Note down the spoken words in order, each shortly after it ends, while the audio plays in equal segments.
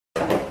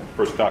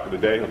first talk of the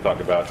day. He'll talk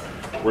about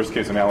worst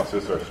case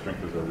analysis, our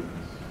strength is our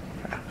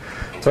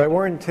weakness. So I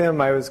warned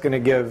Tim I was going to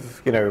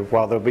give,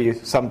 while there'll be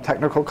some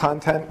technical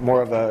content,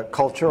 more of a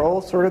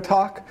cultural sort of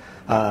talk.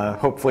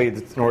 Hopefully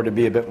in order to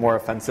be a bit more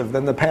offensive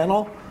than the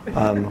panel,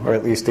 or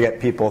at least to get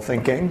people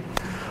thinking.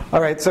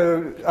 All right,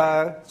 so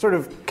sort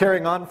of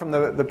carrying on from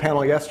the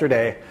panel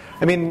yesterday,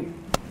 I mean,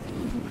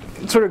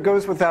 it sort of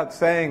goes without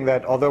saying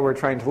that although we're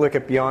trying to look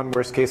at beyond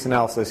worst case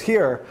analysis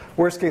here,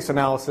 worst case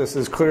analysis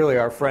is clearly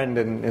our friend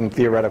in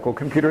theoretical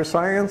computer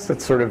science.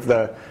 It's sort of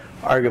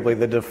arguably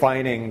the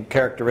defining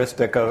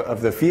characteristic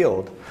of the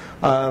field.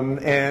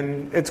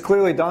 And it's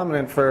clearly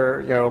dominant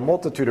for a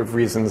multitude of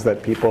reasons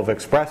that people have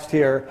expressed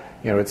here.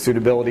 Its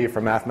suitability for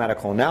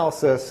mathematical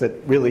analysis.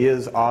 It really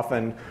is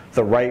often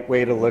the right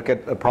way to look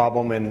at a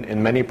problem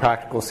in many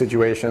practical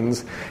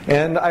situations.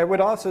 And I would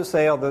also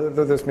say, although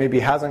this maybe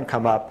hasn't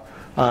come up,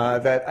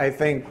 that I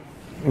think,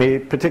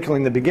 particularly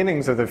in the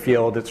beginnings of the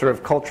field, it sort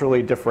of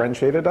culturally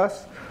differentiated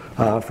us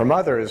from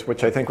others,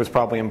 which I think was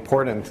probably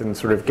important in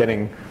sort of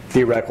getting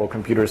theoretical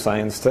computer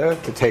science to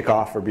take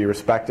off or be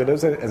respected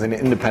as an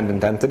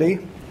independent entity.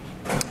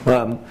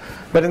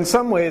 But in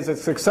some ways,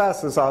 its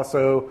success is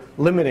also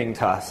limiting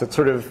to us. It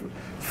sort of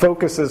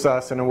focuses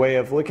us in a way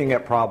of looking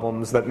at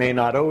problems that may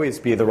not always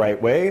be the right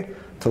way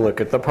to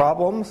look at the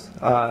problems.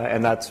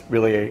 And that's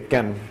really,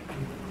 again,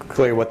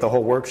 clearly what the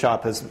whole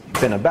workshop has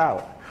been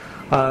about.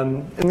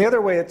 And the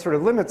other way it sort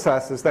of limits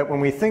us is that when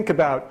we think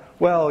about,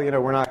 well,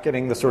 we're not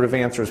getting the sort of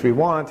answers we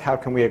want, how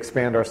can we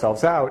expand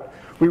ourselves out?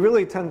 We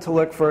really tend to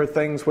look for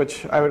things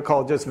which I would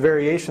call just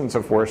variations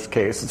of worst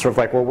case. It's sort of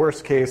like, well,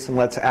 worst case, and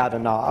let's add a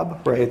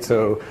knob, right?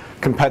 So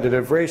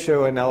competitive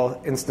ratio,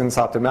 instance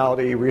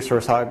optimality,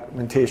 resource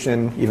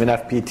augmentation, even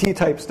FPT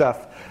type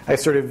stuff, I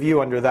sort of view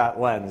under that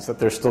lens, that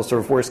there's still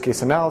sort of worst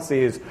case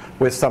analyses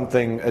with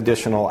something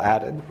additional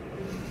added.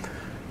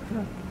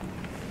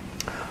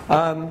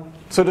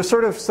 So to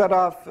sort of set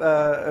off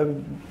a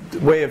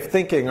way of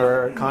thinking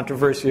or a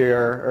controversy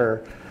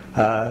or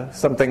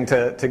something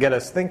to get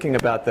us thinking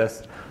about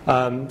this.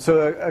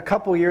 So a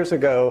couple years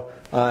ago,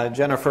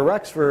 Jennifer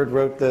Rexford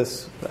wrote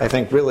this, I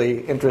think,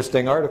 really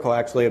interesting article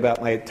actually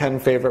about my 10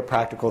 favorite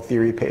practical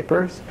theory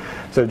papers.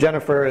 So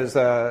Jennifer is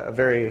a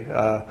very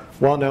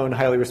well-known,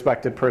 highly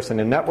respected person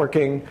in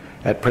networking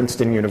at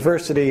Princeton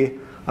University.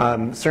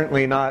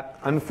 Certainly not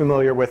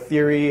unfamiliar with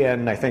theory,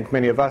 and I think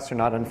many of us are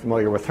not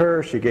unfamiliar with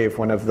her. She gave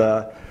one of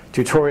the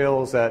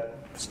tutorials at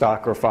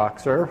Stock or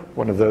Foxer,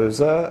 one of those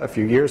a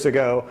few years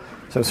ago.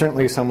 So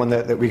certainly someone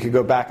that we could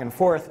go back and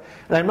forth.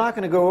 And I'm not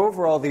going to go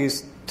over all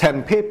these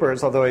 10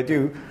 papers, although I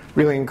do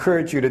really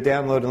encourage you to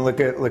download and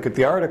look at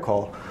the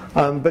article.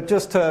 But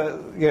just to,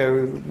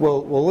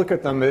 we'll look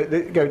at them.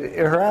 In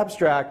her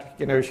abstract,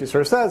 she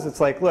sort of says, it's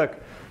like, look,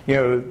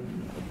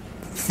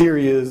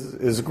 theory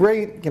is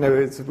great.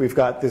 We've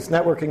got this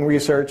networking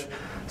research.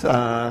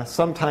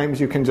 Sometimes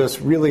you can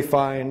just really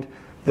find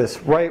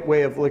this right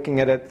way of looking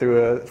at it through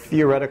a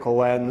theoretical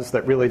lens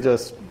that really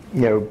just,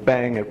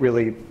 bang, it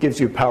really gives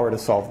you power to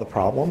solve the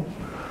problem.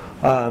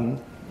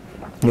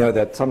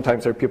 That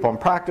sometimes there are people in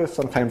practice,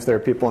 sometimes there are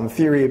people in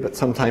theory, but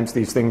sometimes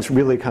these things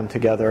really come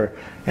together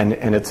and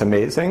it's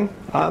amazing.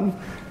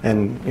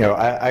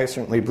 I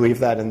certainly believe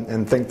that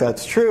and think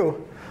that's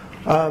true.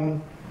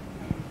 So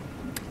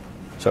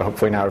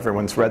hopefully now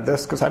everyone's read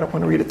this, because I don't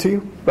want to read it to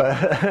you.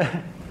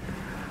 But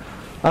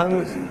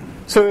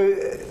so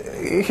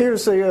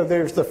here's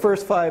there's the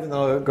first 5, and then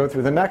I'll go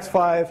through the next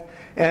 5.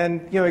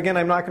 And again,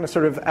 I'm not going to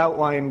sort of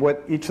outline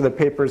what each of the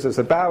papers is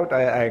about.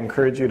 I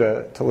encourage you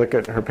to look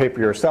at her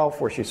paper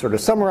yourself, where she sort of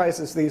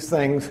summarizes these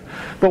things.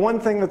 But one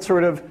thing that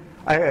sort of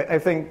I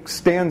think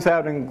stands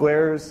out and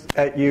glares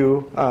at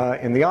you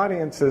in the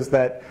audience is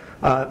that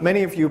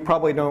many of you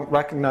probably don't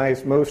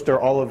recognize most or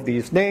all of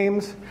these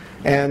names,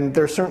 and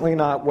they're certainly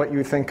not what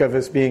you think of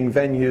as being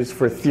venues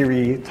for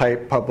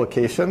theory-type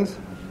publications,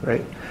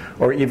 right?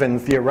 Or even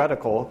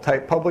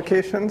theoretical-type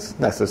publications,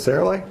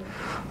 necessarily.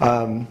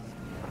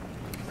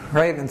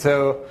 Right, and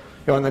so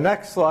on the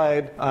next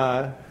slide,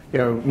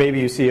 maybe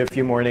you see a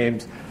few more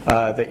names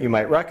that you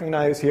might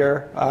recognize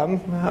here.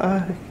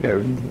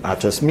 Not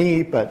just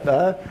me, but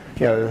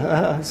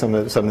some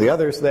of the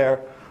others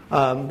there.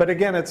 But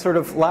again, it sort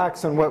of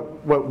lacks on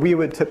what we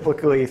would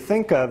typically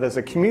think of as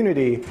a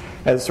community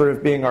as sort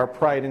of being our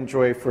pride and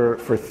joy for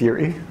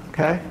theory.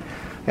 Okay,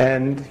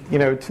 and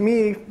to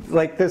me,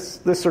 like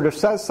this sort of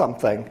says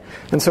something.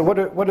 And so, what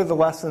are the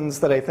lessons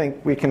that I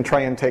think we can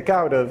try and take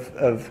out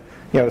of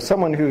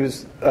someone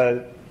who's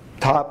a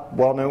top,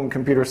 well-known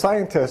computer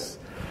scientist?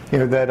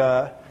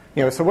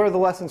 So what are the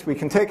lessons we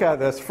can take out of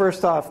this?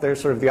 First off, there's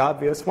sort of the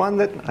obvious one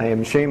that I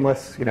am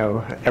shameless.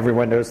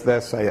 Everyone knows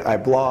this. I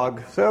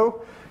blog,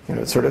 so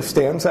it sort of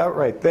stands out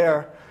right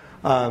there.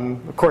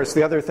 Of course,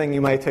 the other thing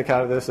you might take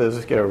out of this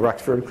is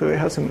Rexford clearly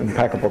has some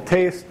impeccable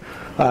taste.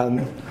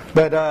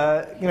 But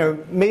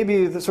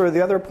maybe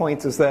the other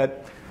point is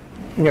that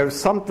there's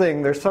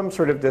some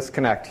sort of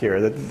disconnect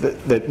here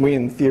that we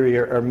in theory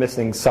are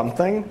missing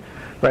something,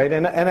 right?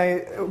 And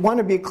I want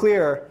to be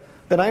clear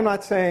then I'm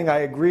not saying I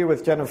agree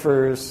with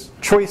Jennifer's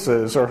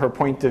choices or her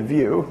point of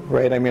view,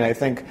 right? I mean, I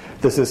think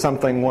this is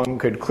something one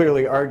could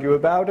clearly argue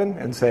about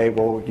and say,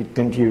 well,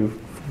 didn't you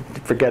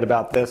forget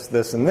about this,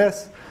 this, and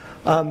this?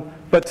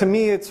 But to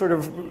me, it's sort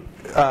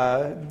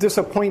of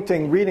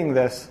disappointing reading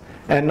this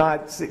and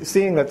not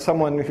seeing that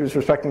someone who's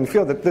respecting the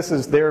field, that this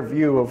is their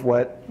view of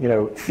what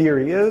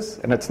theory is,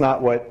 and it's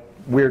not what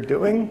we're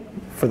doing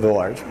for the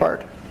large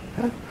part.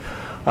 Okay?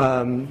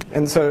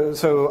 And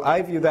so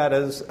I view that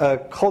as a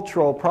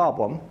cultural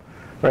problem,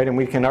 right? And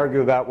we can argue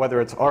about whether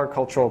it's our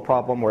cultural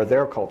problem or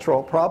their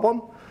cultural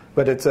problem,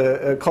 but it's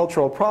a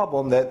cultural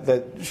problem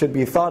that should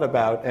be thought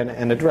about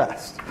and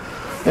addressed.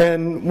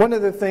 And one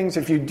of the things,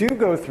 if you do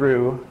go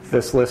through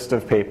this list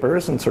of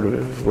papers and sort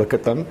of look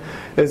at them,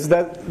 is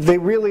that they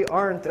really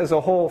aren't, as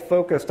a whole,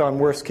 focused on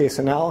worst-case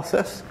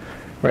analysis.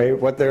 Right?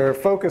 What they're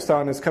focused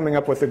on is coming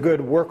up with a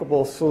good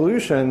workable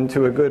solution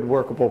to a good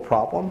workable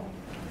problem.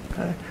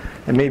 Okay?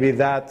 And maybe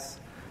that's,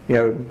 I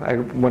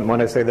wouldn't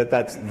want to say that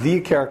that's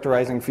the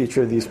characterizing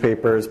feature of these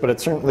papers, but it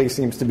certainly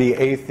seems to be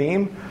a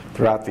theme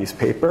throughout these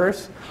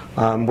papers,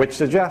 which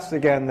suggests,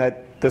 again,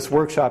 that this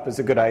workshop is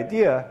a good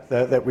idea,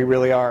 that we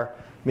really are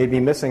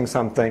maybe missing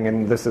something,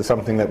 and this is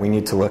something that we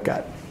need to look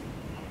at.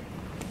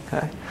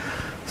 Okay?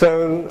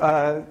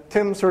 So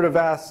Tim sort of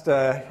asked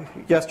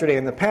yesterday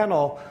in the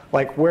panel,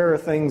 like, where are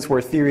things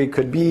where theory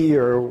could be,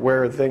 or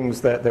where are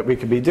things that we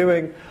could be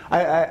doing?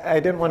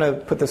 I didn't want to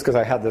put this because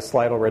I had this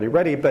slide already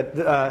ready, but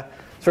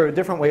sort of a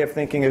different way of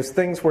thinking is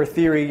things where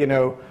theory,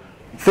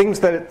 things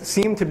that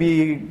seem to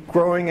be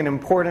growing and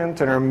important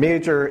and are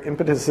major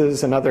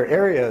impetuses in other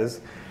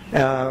areas,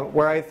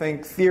 where I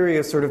think theory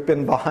has sort of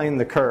been behind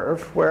the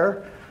curve,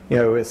 where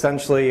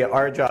essentially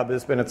our job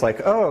has been, it's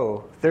like,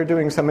 oh, they're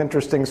doing some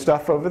interesting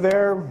stuff over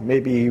there,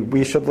 maybe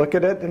we should look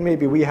at it, and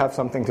maybe we have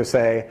something to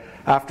say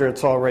after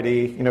it's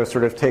already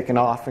sort of taken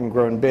off and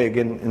grown big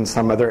in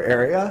some other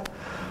area.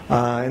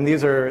 And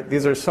these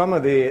are some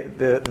of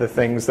the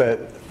things that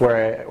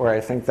where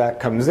I think that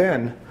comes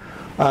in.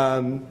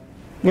 And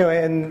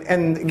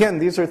again,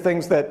 these are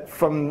things that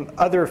from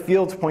other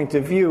fields' point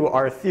of view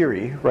are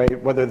theory,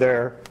 right? Whether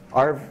they're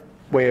our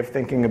way of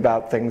thinking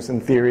about things in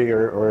theory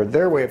or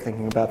their way of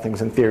thinking about things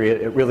in theory,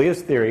 it really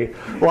is theory.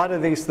 A lot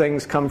of these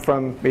things come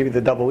from maybe the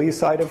double E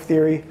side of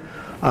theory.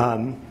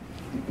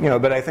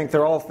 But I think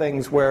they're all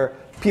things where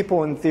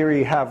people in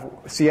theory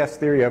CS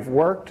theory have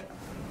worked,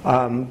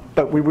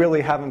 but we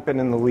really haven't been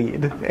in the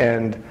lead,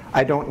 and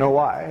I don't know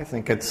why. I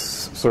think it's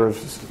sort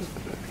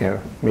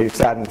of maybe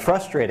sad and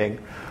frustrating,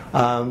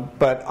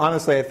 but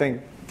honestly I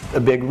think a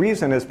big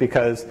reason is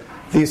because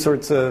these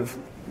sorts of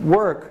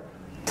work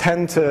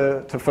tend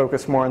to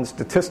focus more on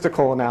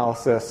statistical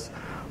analysis,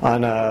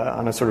 on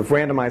a sort of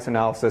randomized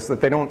analysis, that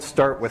they don't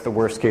start with the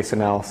worst case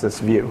analysis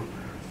view.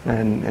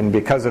 And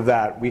because of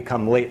that, we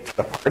come late to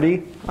the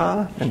party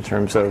in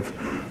terms of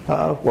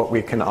what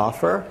we can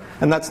offer.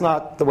 And that's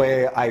not the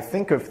way I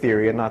think of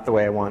theory, and not the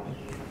way I want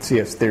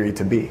CS theory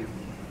to be.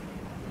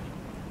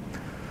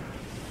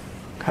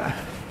 Okay.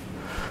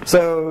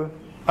 So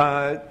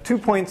 2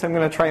 points I'm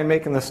going to try and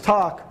make in this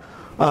talk.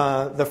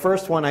 The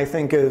first one I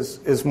think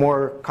is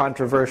more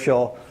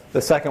controversial.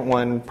 The second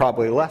one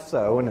probably less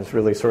so, and is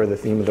really sort of the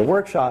theme of the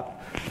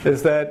workshop,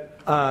 is that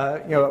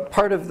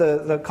part of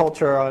the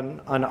culture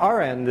on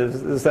our end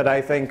is that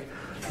I think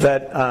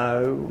that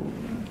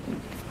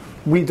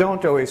we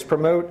don't always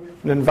promote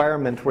an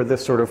environment where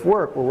this sort of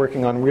work, we're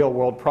working on real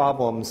world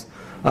problems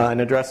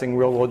and addressing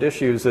real world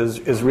issues,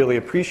 is really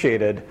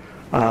appreciated.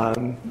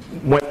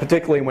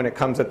 Particularly when it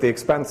comes at the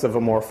expense of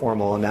a more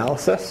formal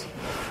analysis.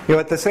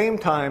 At the same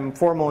time,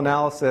 formal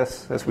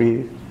analysis, as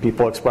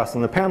people express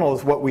on the panel,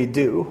 is what we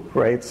do,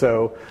 right?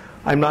 So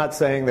I'm not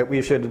saying that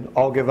we should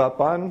all give up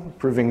on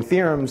proving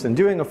theorems and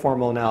doing a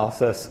formal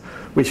analysis.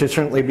 We should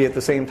certainly be at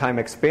the same time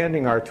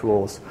expanding our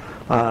tools.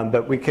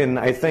 But we can,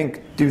 I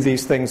think, do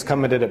these things,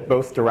 come at it at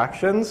both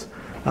directions,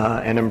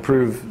 and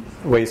improve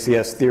the way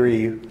CS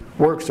theory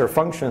works or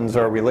functions,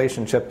 our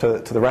relationship to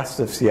the rest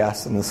of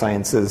CS and the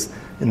sciences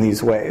in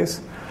these ways.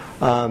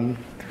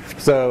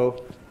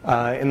 So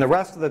in the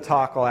rest of the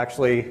talk, I'll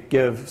actually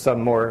give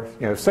some more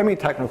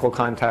semi-technical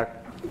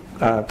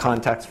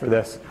context for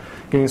this,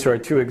 giving sort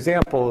of 2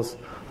 examples,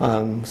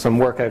 some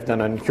work I've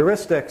done on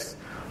heuristics,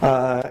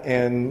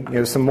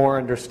 and some more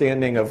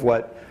understanding of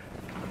what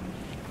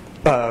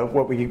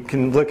we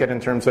can look at in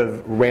terms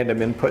of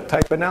random input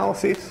type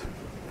analyses.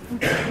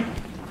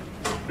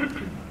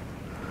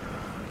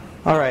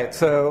 All right,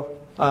 so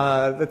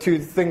the 2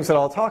 things that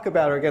I'll talk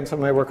about are, again, some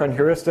of my work on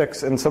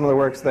heuristics and some of the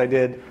works that I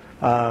did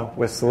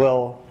with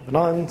Salil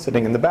Vanan,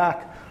 sitting in the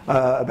back,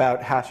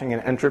 about hashing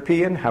and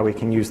entropy and how we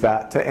can use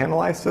that to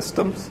analyze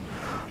systems.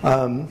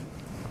 All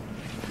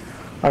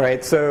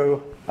right,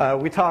 so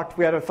we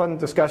had a fun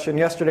discussion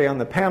yesterday on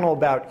the panel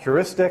about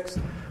heuristics.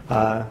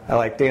 I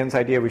like Dan's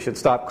idea we should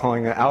stop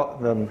calling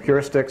them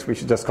heuristics. We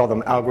should just call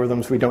them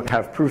algorithms we don't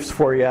have proofs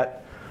for yet.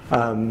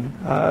 And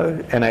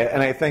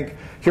I think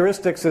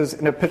heuristics is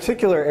in a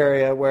particular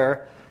area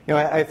where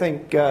I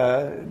think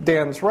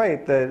Dan's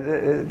right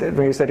that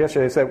when he said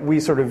yesterday is that we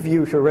sort of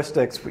view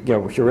heuristics,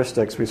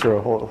 heuristics, we sort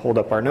of hold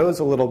up our nose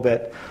a little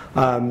bit.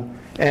 I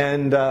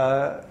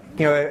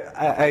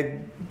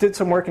did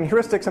some work in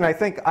heuristics, and I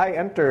think I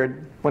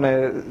entered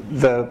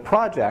the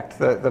project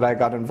that I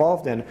got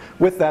involved in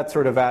with that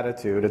sort of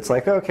attitude. It's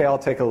like, okay, I'll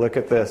take a look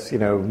at this.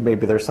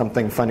 Maybe there's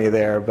something funny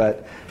there,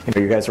 but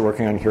you guys are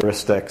working on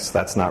heuristics.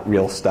 That's not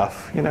real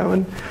stuff.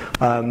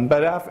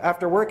 But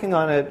after working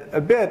on it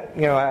a bit,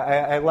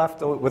 I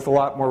left with a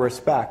lot more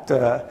respect.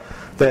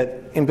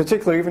 That in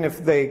particular, even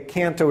if they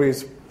can't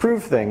always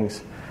prove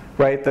things,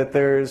 right, that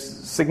there's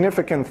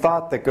significant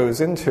thought that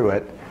goes into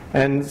it.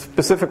 And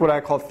specific what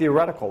I call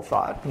theoretical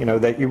thought,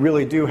 that you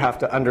really do have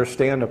to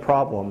understand a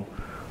problem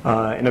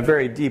in a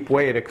very deep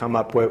way to come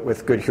up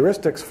with good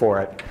heuristics for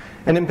it.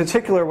 And in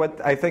particular, what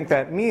I think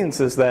that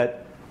means is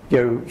that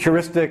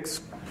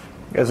heuristics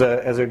as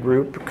a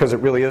group, because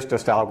it really is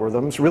just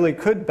algorithms, really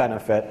could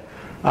benefit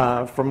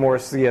from more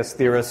CS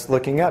theorists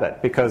looking at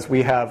it, because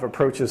we have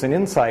approaches and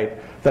insight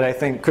that I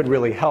think could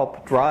really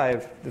help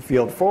drive the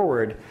field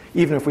forward,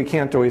 even if we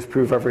can't always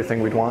prove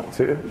everything we'd want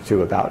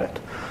to about it.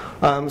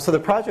 So the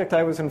project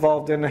I was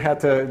involved in had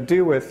to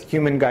do with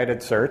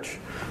human-guided search.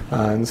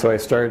 And so I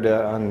started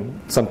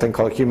on something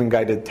called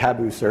human-guided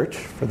taboo search,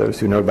 for those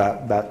who know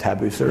about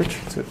taboo search.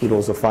 It's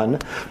oodles of fun.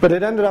 But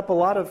it ended up, a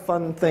lot of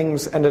fun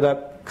things ended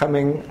up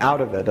coming out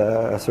of it,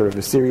 sort of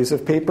a series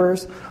of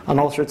papers on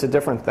all sorts of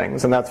different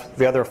things. And that's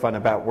the other fun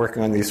about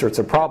working on these sorts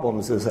of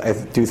problems, is I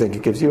do think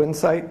it gives you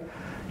insight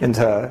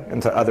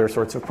into other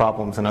sorts of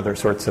problems and other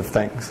sorts of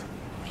things.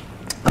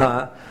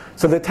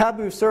 So the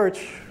taboo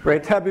search,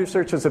 right? Taboo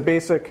search is a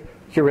basic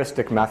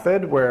heuristic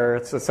method where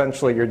it's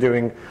essentially you're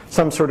doing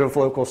some sort of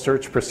local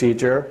search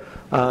procedure,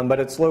 but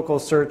it's local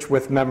search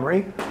with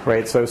memory,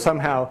 right? So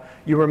somehow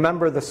you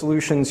remember the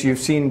solutions you've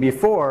seen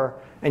before,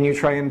 and you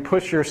try and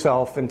push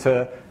yourself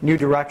into new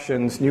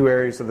directions, new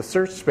areas of the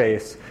search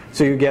space,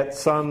 so you get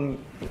some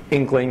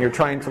inkling. You're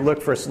trying to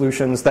look for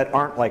solutions that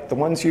aren't like the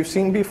ones you've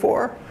seen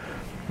before.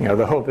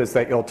 The hope is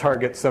that you'll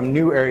target some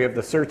new area of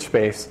the search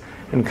space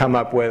and come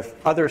up with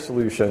other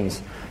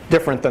solutions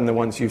different than the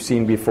ones you've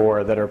seen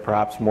before that are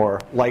perhaps more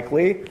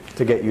likely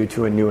to get you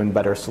to a new and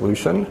better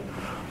solution.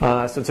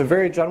 So it's a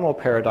very general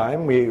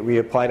paradigm. We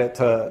applied it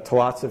to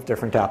lots of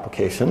different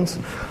applications.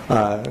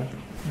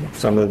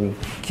 Some of them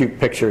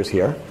cute pictures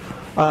here.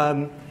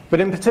 But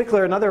in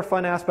particular, another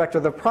fun aspect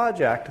of the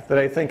project that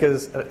I think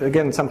is,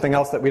 again, something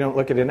else that we don't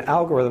look at in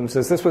algorithms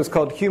is this was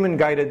called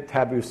human-guided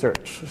taboo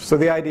search. So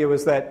the idea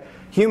was that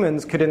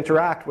humans could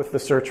interact with the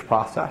search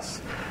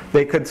process.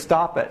 They could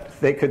stop it.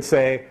 They could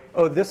say,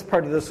 oh, this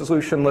part of the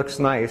solution looks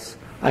nice.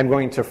 I'm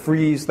going to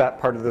freeze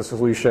that part of the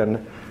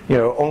solution,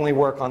 only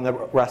work on the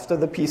rest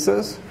of the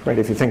pieces. Right?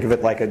 If you think of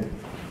it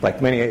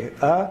like many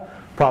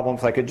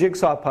problems like a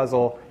jigsaw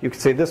puzzle, you could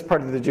say this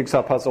part of the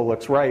jigsaw puzzle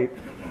looks right.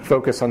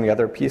 Focus on the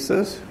other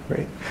pieces,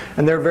 right?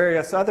 And there are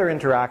various other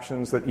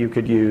interactions that you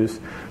could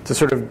use to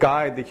sort of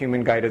guide the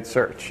human-guided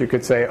search. You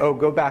could say, oh,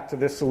 go back to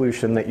this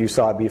solution that you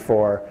saw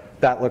before.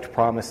 That looked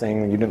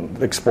promising. You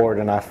didn't explore it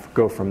enough.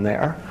 Go from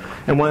there.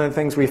 And one of the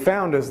things we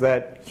found is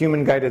that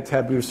human-guided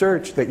taboo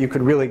search, that you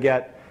could really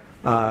get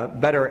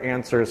better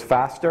answers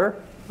faster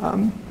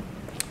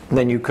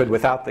than you could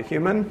without the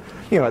human,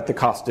 at the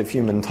cost of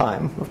human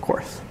time, of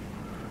course.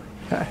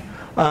 Okay.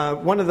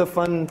 One of the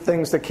fun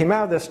things that came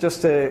out of this,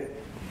 just to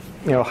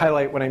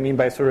highlight what I mean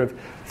by sort of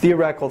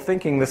theoretical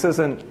thinking. This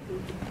isn't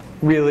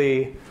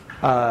really,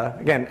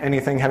 again,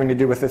 anything having to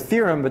do with a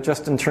theorem, but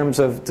just in terms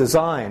of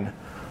design.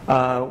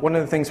 One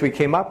of the things we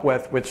came up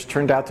with, which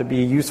turned out to be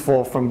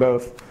useful from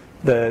both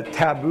the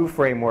taboo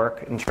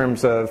framework in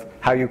terms of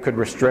how you could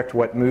restrict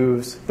what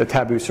moves the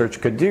taboo search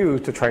could do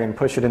to try and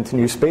push it into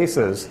new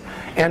spaces,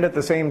 and at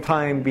the same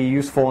time be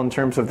useful in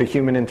terms of the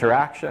human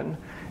interaction.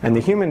 And the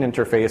human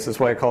interface is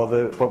what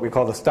we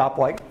call the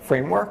stoplight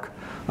framework.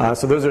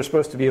 So those are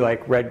supposed to be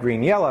like red,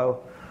 green,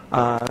 yellow.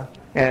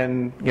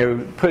 And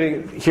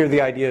here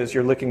the idea is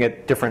you're looking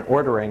at different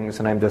orderings,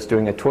 and I'm just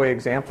doing a toy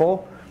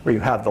example where you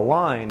have the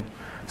line.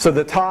 So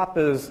the top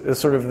is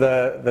sort of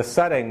the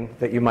setting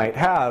that you might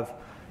have,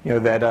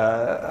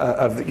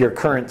 of your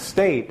current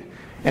state.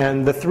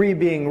 And the 3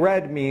 being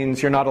red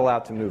means you're not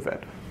allowed to move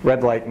it.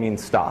 Red light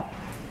means stop.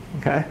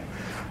 Okay?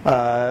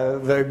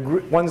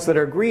 The ones that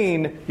are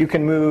green, you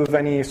can move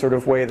any sort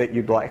of way that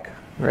you'd like,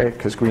 right?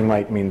 Because green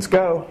light means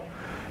go.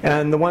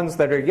 And the ones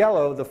that are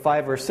yellow, the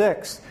 5 or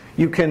 6,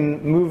 you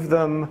can move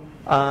them,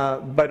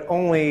 but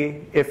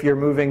only if you're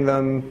moving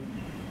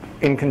them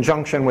in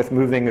conjunction with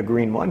moving a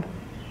green one,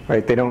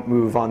 right? They don't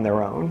move on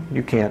their own.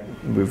 You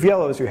can't move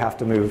yellows. You have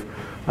to move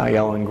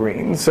yellow and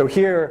green. So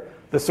here,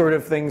 the sort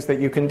of things that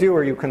you can do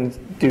are you can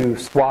do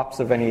swaps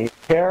of any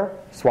pair,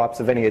 swaps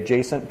of any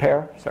adjacent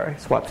pair.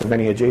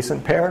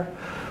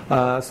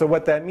 So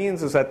what that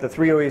means is that the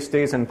 3 always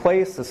stays in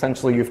place.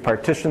 Essentially, you've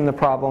partitioned the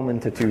problem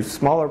into 2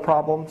 smaller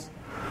problems.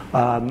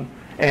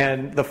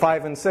 And the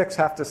 5 and 6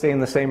 have to stay in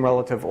the same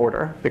relative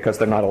order because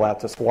they're not allowed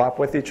to swap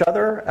with each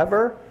other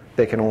ever.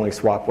 They can only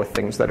swap with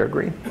things that are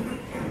green.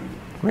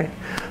 Right.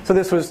 So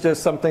this was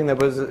just something that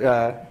was,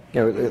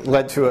 it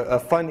led to a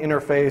fun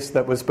interface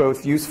that was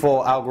both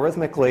useful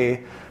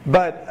algorithmically,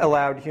 but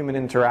allowed human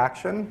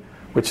interaction,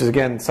 which is,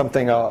 again,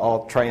 something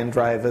I'll try and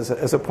drive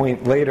as a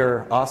point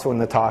later also in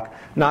the talk.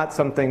 Not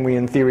something we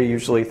in theory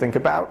usually think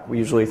about. We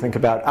usually think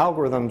about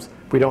algorithms.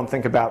 We don't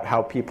think about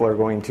how people are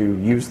going to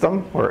use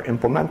them or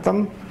implement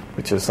them,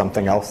 which is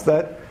something else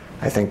that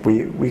I think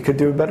we could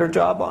do a better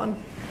job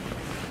on.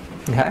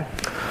 Okay.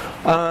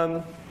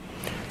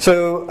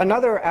 So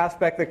another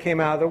aspect that came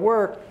out of the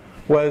work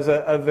was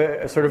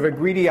a sort of a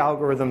greedy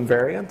algorithm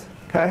variant.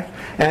 Okay?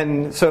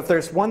 And so if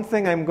there's one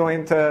thing I'm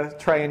going to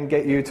try and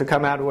get you to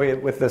come out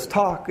with this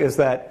talk is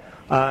that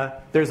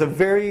there's a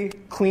very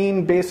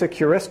clean basic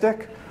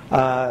heuristic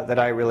that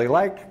I really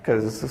like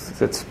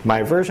because it's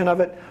my version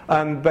of it,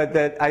 but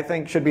that I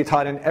think should be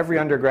taught in every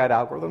undergrad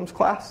algorithms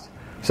class.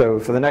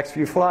 So for the next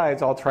few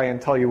slides, I'll try and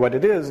tell you what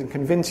it is and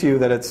convince you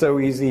that it's so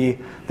easy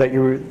that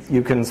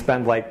you can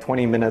spend like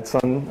 20 minutes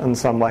on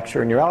some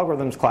lecture in your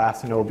algorithms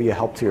class and it will be a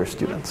help to your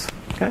students.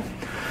 Okay?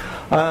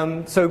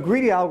 So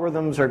greedy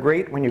algorithms are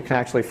great when you can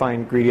actually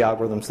find greedy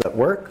algorithms that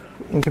work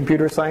in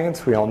computer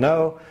science. We all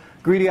know.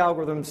 Greedy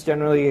algorithms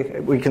generally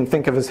we can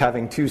think of as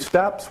having two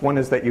steps. One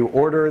is that you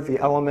order the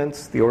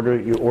elements, you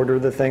order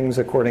the things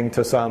according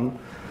to some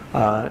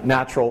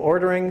natural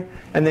ordering,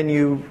 and then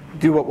you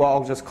do what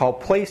I'll just call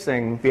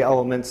placing the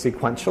elements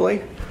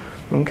sequentially.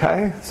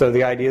 Okay? So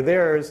the idea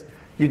there is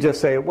you just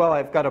say, well,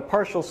 I've got a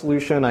partial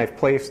solution, I've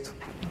placed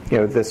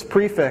this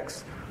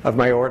prefix of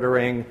my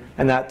ordering,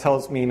 and that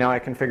tells me now I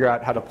can figure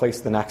out how to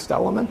place the next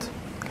element.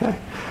 Okay?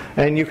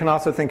 And you can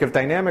also think of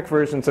dynamic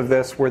versions of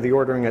this where the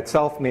ordering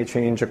itself may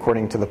change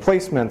according to the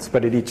placements,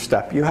 but at each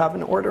step you have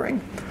an ordering.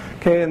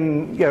 Okay?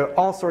 And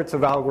all sorts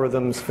of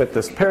algorithms fit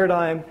this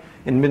paradigm.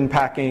 In min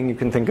packing, you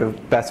can think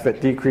of best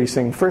fit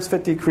decreasing, first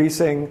fit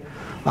decreasing.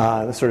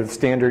 The sort of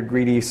standard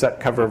greedy set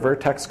cover,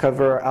 vertex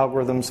cover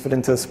algorithms fit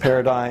into this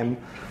paradigm.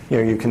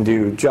 You can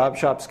do job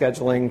shop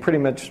scheduling. Pretty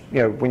much,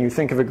 when you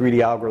think of a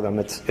greedy algorithm,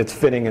 it's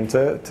fitting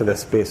into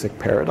this basic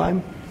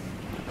paradigm.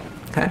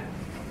 Okay.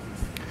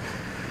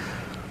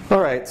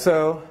 All right.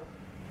 So,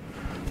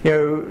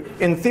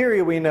 in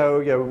theory, we know,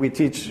 we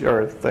teach,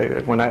 or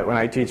when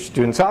I teach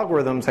students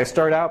algorithms, I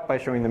start out by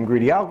showing them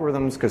greedy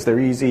algorithms because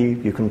they're easy.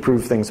 You can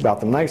prove things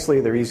about them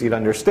nicely. They're easy to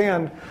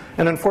understand.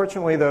 And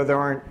unfortunately, though, there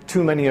aren't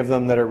too many of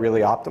them that are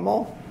really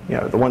optimal.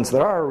 The ones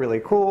that are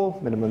really cool,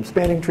 minimum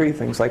spanning tree,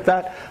 things like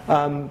that.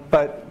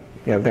 But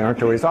they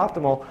aren't always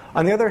optimal.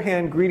 On the other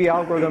hand, greedy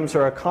algorithms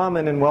are a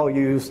common and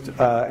well-used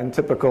and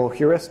typical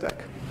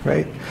heuristic,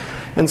 right?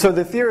 And so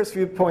the theorist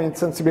viewpoint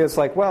tends to be, it's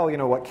like, well,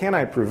 what can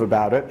I prove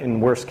about it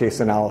in worst case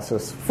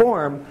analysis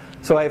form?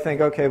 So I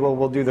think, okay, well,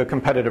 we'll do the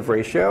competitive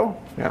ratio.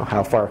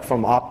 How far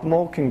from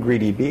optimal can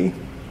greedy be?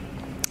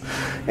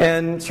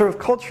 And sort of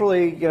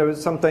culturally,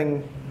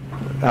 something,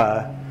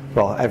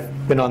 well,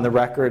 I've been on the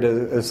record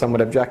as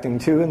somewhat objecting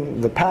to in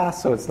the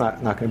past, so it's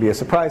not going to be a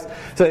surprise.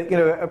 So,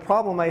 a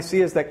problem I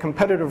see is that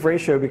competitive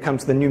ratio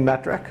becomes the new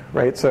metric,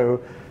 right?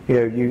 So,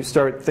 you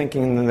start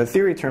thinking in the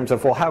theory terms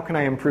of, well, how can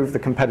I improve the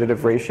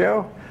competitive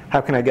ratio? How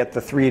can I get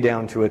the 3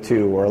 down to a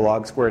 2 or a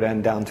log squared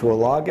n down to a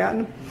log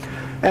n?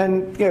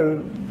 And,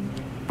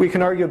 we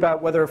can argue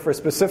about whether for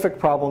specific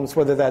problems,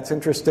 whether that's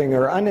interesting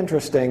or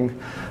uninteresting,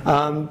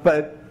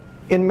 but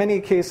in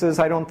many cases,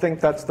 I don't think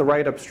that's the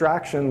right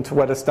abstraction to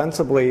what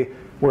ostensibly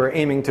we're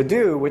aiming to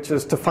do, which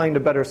is to find a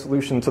better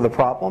solution to the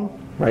problem,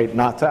 right?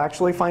 Not to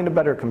actually find a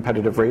better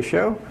competitive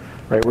ratio,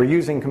 right? We're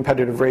using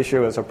competitive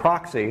ratio as a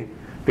proxy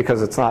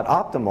because it's not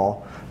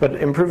optimal, but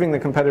improving the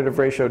competitive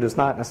ratio does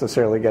not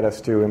necessarily get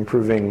us to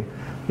improving,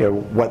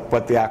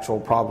 what the actual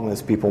problem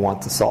is people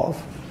want to solve.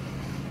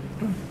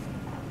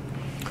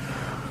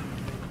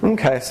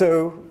 Okay,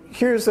 so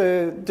here's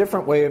a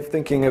different way of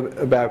thinking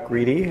about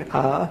greedy,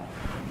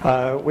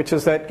 which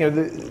is that,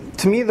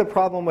 to me the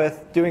problem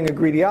with doing a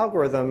greedy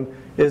algorithm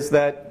is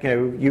that,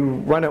 you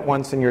run it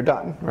once and you're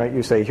done, right?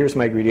 You say, here's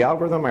my greedy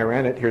algorithm, I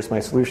ran it, here's my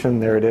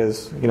solution, there it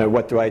is.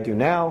 What do I do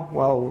now?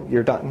 Well,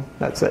 you're done.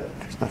 That's it.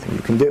 There's nothing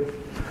you can do.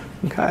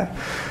 Okay?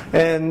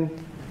 And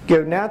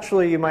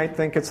naturally you might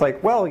think it's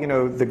like, well,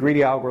 the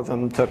greedy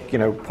algorithm took,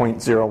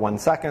 0.01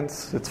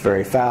 seconds. It's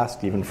very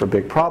fast, even for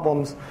big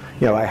problems.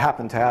 I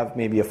happen to have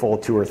maybe a full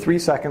 2 or 3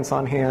 seconds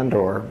on hand,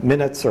 or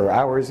minutes or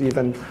hours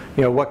even.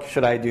 What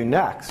should I do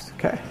next?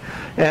 Okay.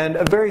 And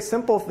a very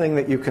simple thing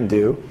that you can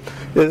do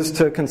is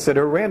to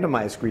consider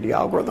randomized greedy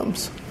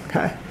algorithms.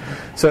 Okay.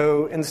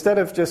 So instead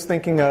of just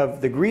thinking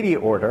of the greedy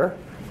order,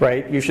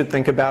 right, you should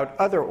think about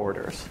other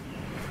orders.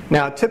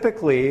 Now,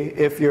 typically,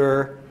 if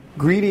your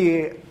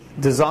greedy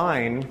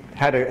design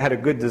had a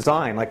good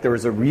design, like there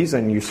was a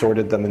reason you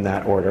sorted them in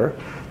that order,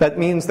 that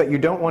means that you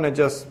don't want to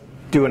just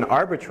do an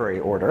arbitrary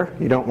order.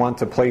 You don't want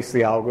to place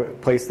the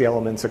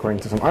elements according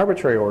to some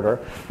arbitrary order,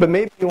 but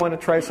maybe you want to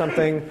try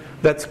something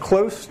that's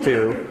close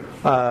to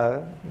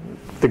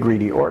the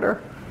greedy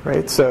order,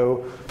 right?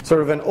 So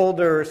sort of an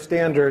older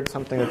standard,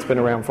 something that's been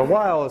around for a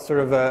while, is sort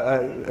of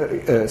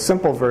a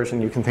simple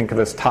version you can think of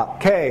as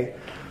top k,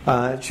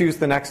 choose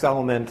the next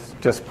element,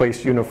 just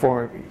place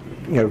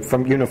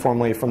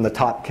uniformly from the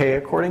top k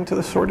according to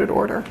the sorted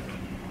order.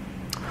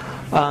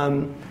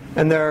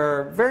 And there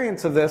are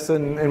variants of this,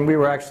 and we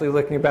were actually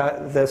looking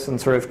about this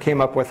and sort of came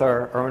up with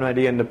our own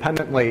idea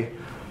independently.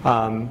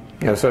 So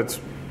it's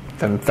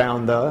then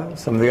found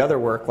some of the other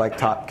work like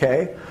top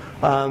k.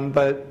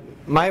 But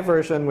my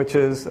version, which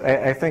is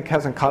I think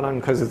hasn't caught on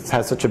because it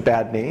has such a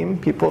bad name.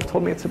 People have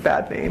told me it's a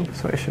bad name,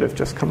 so I should have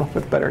just come up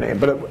with a better name.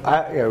 But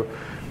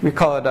we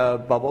call it a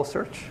bubble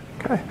search.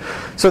 Okay.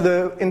 So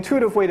the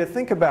intuitive way to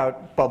think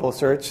about bubble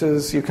search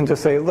is you can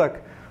just say, look,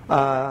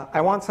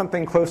 I want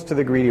something close to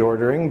the greedy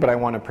ordering, but I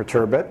want to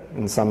perturb it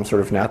in some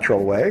sort of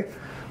natural way.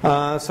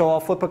 So I'll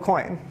flip a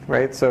coin,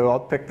 right? So I'll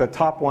pick the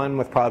top one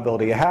with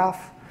probability 1/2.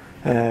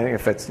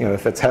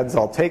 If it's heads,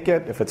 I'll take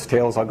it. If it's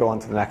tails, I'll go on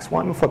to the next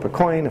one. Flip a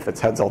coin. If it's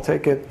heads, I'll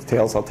take it.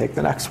 Tails, I'll take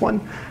the next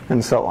one,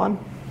 and so on.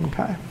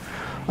 Okay.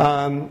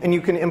 And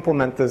you can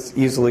implement this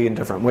easily in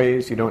different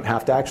ways. You don't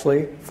have to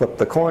actually flip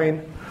the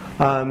coin.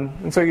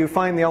 And so you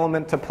find the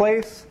element to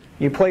place.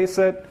 You place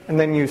it, and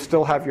then you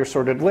still have your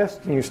sorted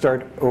list, and you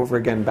start over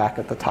again back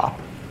at the top.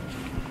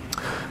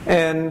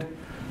 And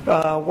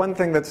one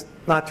thing that's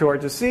not too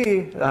hard to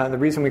see, the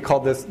reason we call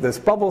this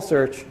bubble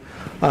search,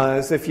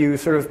 is if you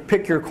sort of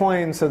pick your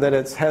coin so that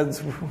it's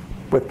heads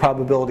with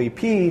probability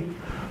p,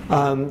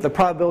 the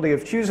probability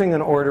of choosing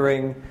an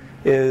ordering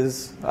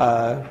is,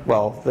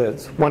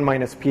 it's 1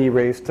 minus p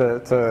raised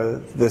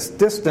to this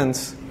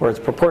distance, or it's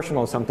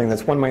proportional to something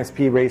that's 1 minus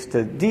p raised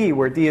to d,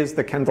 where d is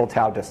the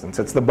Kendall-Tau distance.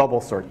 It's the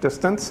bubble sort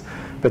distance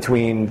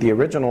between the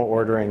original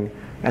ordering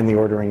and the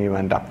ordering you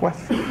end up with.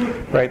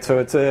 Right? So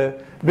it's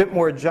a bit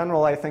more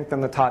general, I think,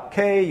 than the top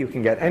k. You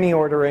can get any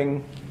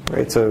ordering.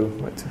 Right? So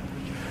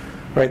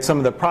some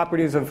of the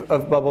properties of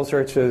bubble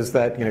search is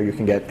that you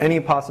can get any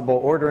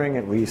possible ordering,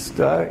 at least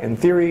in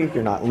theory.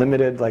 You're not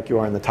limited like you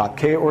are in the top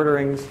k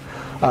orderings.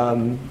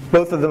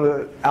 Both of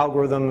the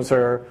algorithms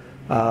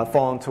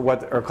fall into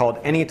what are called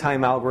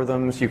anytime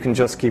algorithms. You can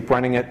just keep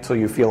running it till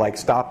you feel like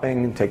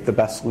stopping and take the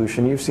best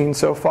solution you've seen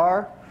so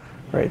far.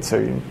 Right? So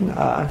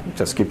it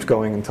just keeps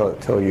going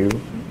until you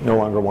no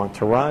longer want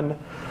to run.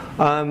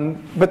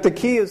 But the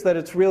key is that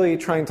it's really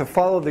trying to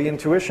follow the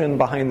intuition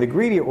behind the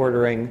greedy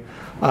ordering,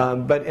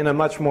 but in a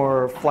much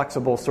more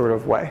flexible sort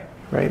of way,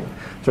 right?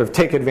 Sort of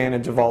take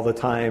advantage of all the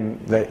time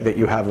that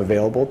you have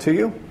available to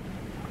you.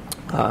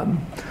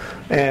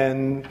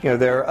 And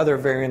there are other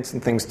variants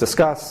and things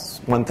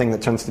discussed. One thing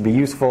that tends to be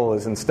useful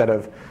is instead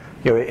of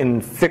in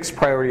fixed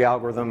priority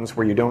algorithms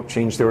where you don't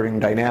change the ordering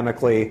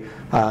dynamically,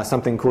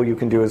 something cool you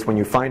can do is when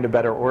you find a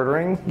better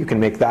ordering, you can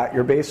make that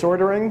your base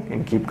ordering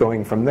and keep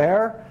going from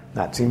there.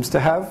 That seems to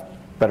have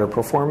better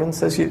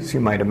performance, as you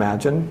might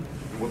imagine.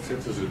 In what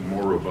sense is it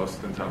more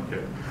robust than top k?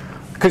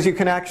 Because you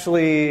can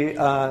actually, you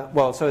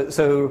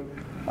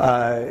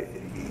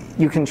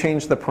can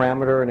change the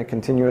parameter in a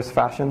continuous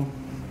fashion,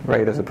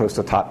 right? As opposed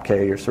to top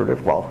k, you're sort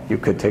of, you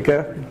could take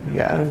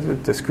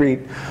discrete.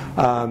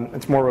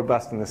 It's more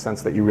robust in the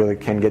sense that you really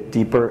can get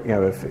deeper.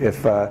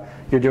 If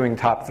you're doing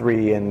top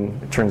 3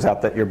 and it turns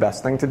out that your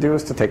best thing to do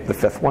is to take the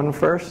 5th one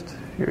first,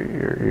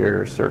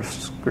 you're sort of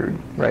screwed,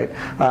 right?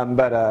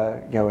 But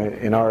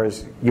in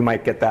ours, you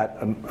might get that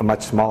a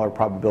much smaller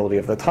probability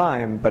of the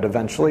time, but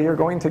eventually you're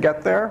going to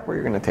get there where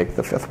you're going to take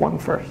the 5th one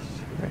first.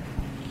 Right?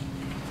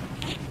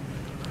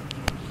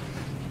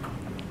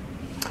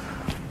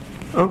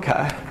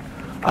 Okay.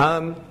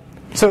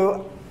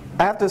 So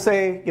I have to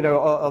say,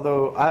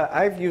 although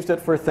I've used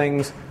it for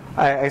things,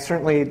 I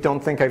certainly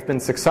don't think I've been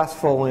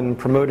successful in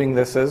promoting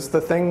this as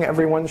the thing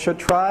everyone should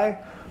try.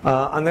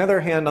 On the other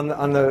hand,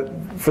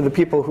 for the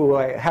people who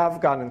I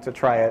have gotten to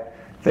try it,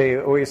 they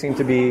always seem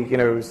to be,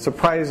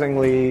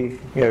 surprisingly,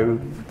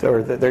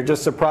 or they're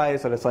just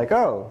surprised that it's like,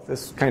 oh,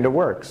 this kind of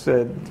works.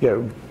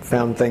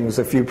 Found things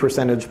a few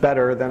percentage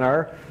better than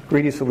our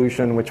greedy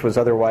solution, which was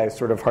otherwise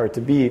sort of hard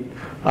to beat,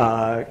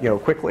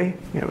 quickly,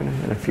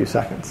 in a few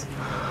seconds.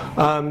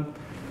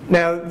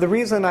 Now, the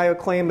reason I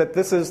claim that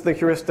this is the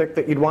heuristic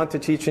that you'd want to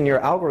teach in your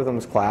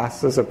algorithms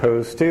class, as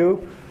opposed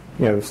to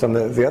some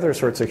of the other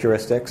sorts of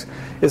heuristics,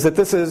 is that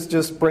this is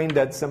just brain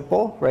dead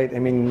simple, right? I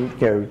mean,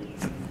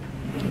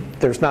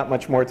 there's not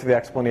much more to the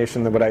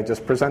explanation than what I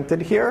just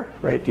presented here,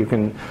 right? You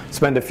can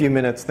spend a few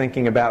minutes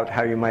thinking about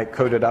how you might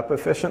code it up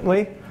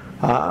efficiently,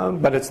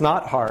 but it's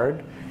not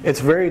hard. It's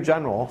very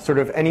general. Sort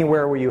of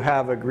anywhere where you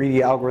have a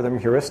greedy algorithm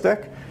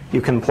heuristic, you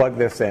can plug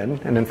this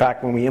in. And in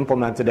fact, when we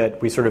implemented it,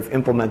 we sort of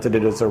implemented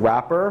it as a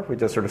wrapper. We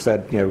just sort of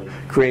said,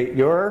 create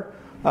your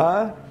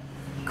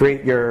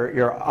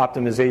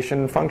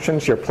optimization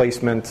functions, your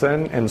placement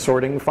and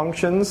sorting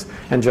functions,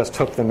 and just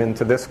hook them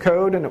into this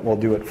code, and it will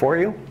do it for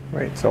you,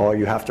 right? So all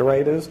you have to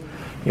write is,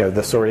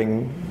 the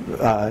sorting,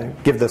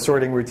 give the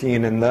sorting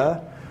routine and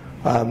the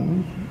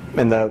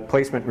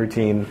placement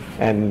routine,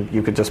 and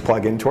you could just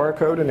plug into our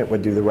code, and it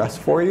would do the rest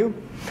for you.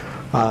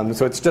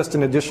 So it's just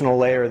an additional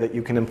layer that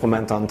you can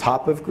implement on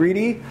top of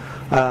greedy,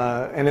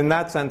 and in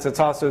that sense, it's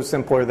also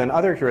simpler than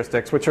other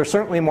heuristics, which are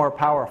certainly more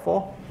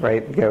powerful,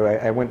 right?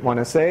 I wouldn't want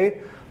to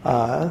say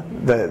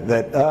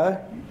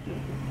that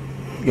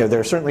there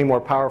are certainly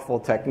more powerful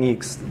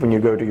techniques when you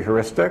go to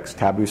heuristics,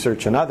 taboo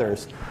search, and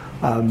others.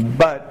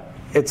 But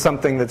it's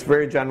something that's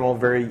very general,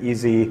 very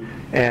easy,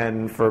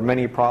 and for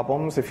many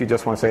problems, if you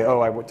just want to say, oh,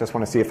 I just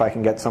want to see if I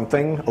can get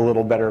something a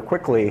little better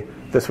quickly,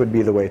 this would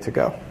be the way to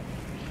go.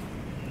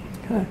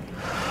 Okay.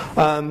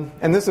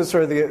 And this is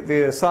sort of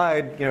the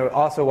aside,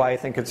 also why I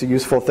think it's a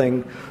useful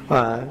thing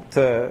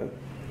to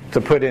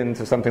put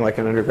into something like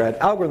an undergrad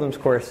algorithms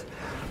course,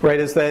 right,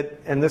 is that,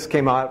 and this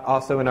came out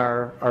also in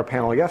our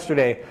panel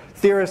yesterday,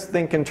 theorists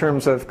think in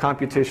terms of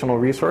computational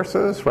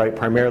resources, right,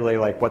 primarily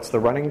like what's the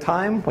running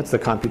time, what's the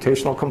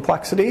computational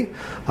complexity.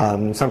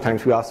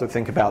 Sometimes we also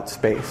think about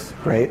space,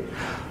 right.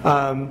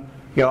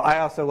 I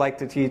also like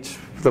to teach,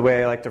 the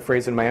way I like to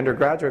phrase in my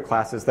undergraduate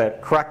classes,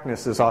 that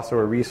correctness is also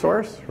a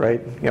resource,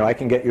 right? I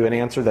can get you an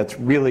answer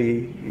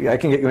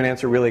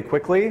really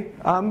quickly,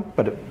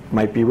 but it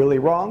might be really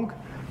wrong,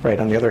 right?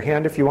 On the other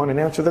hand, if you want an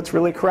answer that's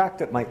really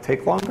correct, it might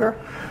take longer,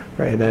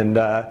 right? And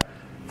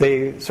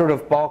they sort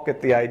of balk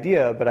at the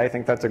idea, but I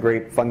think that's a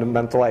great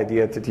fundamental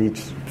idea to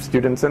teach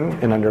students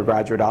in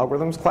undergraduate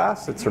algorithms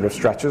class. It sort of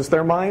stretches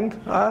their mind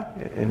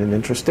in an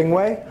interesting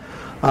way.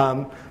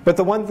 But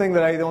the one thing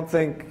that I don't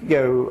think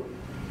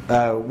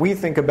we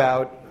think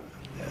about,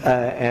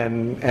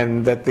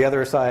 and that the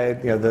other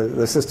side,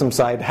 the system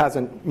side,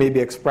 hasn't maybe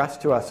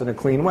expressed to us in a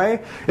clean way,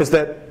 is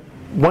that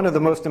one of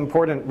the most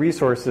important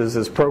resources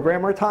is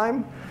programmer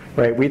time.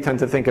 Right? We tend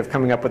to think of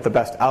coming up with the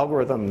best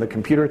algorithm, the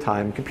computer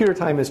time. Computer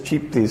time is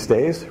cheap these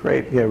days,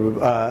 right?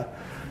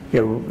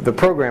 The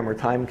programmer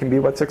time can be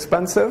what's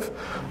expensive,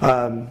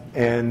 and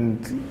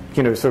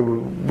so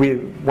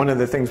one of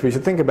the things we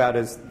should think about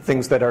is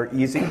things that are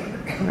easy,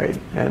 right?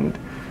 And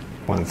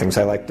one of the things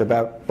I liked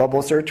about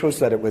bubble search was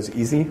that it was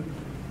easy.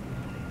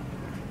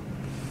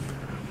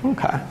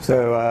 Okay,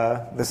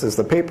 so this is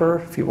the paper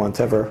if you want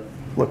to ever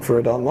look for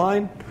it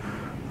online.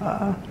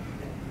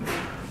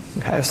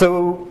 Okay,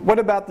 so what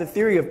about the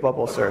theory of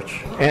bubble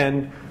search?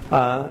 And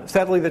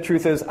sadly, the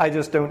truth is I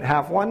just don't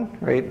have one,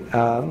 right?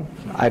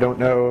 I don't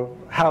know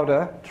how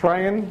to try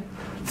and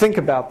think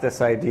about this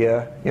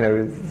idea,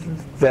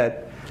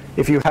 that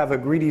if you have a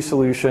greedy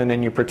solution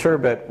and you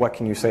perturb it, what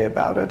can you say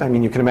about it? I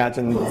mean, you can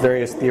imagine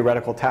various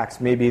theoretical tacks.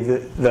 Maybe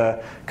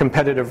the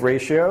competitive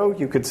ratio,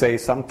 you could say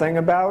something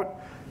about.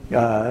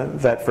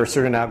 That for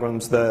certain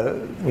algorithms,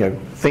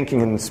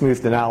 thinking in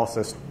smoothed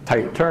analysis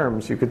type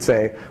terms, you could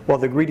say, well,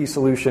 the greedy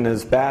solution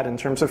is bad in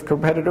terms of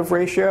competitive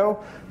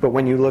ratio, but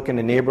when you look in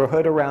a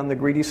neighborhood around the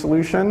greedy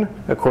solution,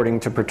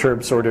 according to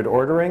perturbed sorted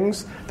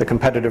orderings, the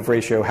competitive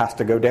ratio has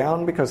to go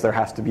down because there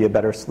has to be a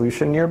better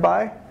solution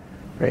nearby.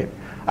 Right?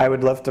 I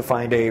would love to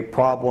find a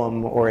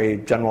problem or a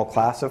general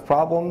class of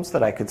problems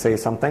that I could say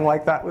something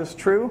like that was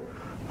true,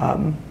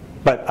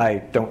 but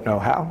I don't know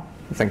how.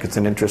 I think it's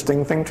an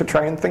interesting thing to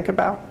try and think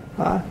about.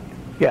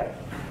 Yeah.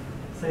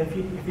 So if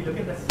you look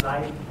at the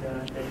slide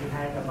that you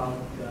had about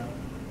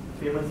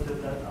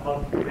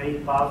about very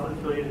powerful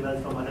theory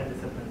results from other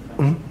disciplines,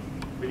 like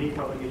belief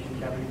propagation,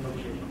 cavity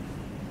propagation.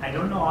 I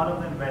don't know all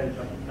of them well,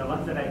 but the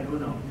ones that I do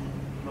know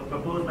were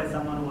proposed by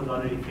someone who was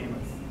already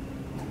famous.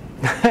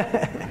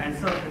 And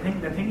so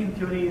the thing in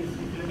theory is, if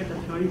you look at the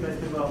theory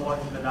festival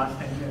awards in the last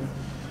 10 years,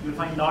 you'll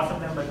find lots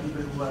of them by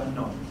people who are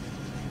known.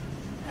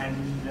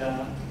 And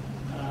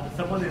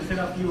suppose instead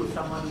of you,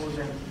 someone who's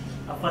a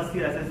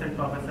first-year assistant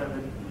professor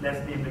with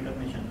less name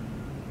recognition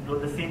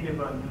wrote the same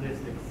paper on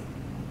heuristics,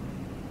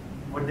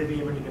 would they be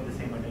able to get the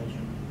same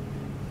attention?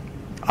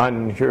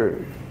 On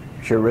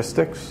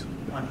heuristics?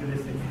 On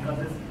heuristics,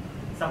 because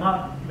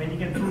somehow when you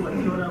can prove a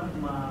theorem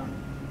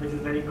which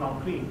is very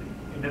concrete,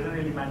 it doesn't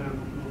really matter who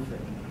proves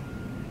it.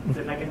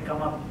 So if I can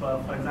come up,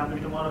 for example,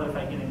 tomorrow, if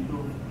I can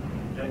improve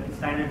the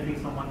standard trees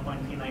from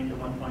 1.39 to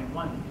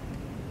 1.1,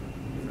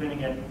 it's going to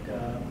get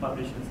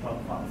published in stock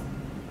fast.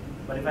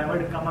 But if I were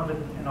to come up with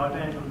an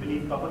alternative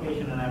belief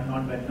propagation and I'm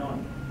not well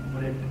known,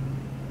 would it?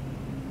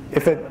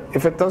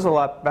 If it does a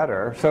lot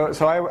better,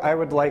 so I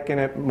would liken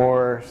it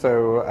more.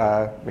 So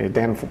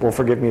Dan will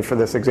forgive me for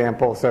this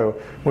example. So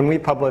when we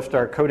published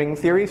our coding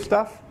theory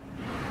stuff,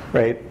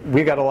 right,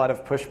 we got a lot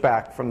of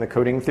pushback from the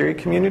coding theory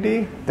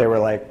community. They were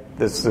like,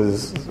 "This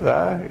is."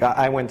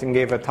 I went and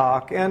gave a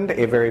talk, and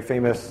a very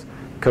famous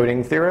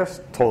coding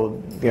theorist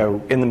told,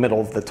 in the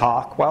middle of the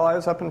talk while I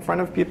was up in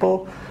front of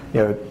people,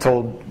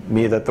 told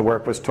me that the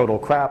work was total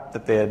crap,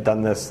 that they had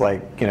done this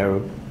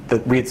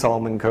that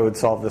Reed-Solomon code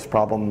solved this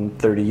problem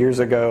 30 years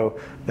ago,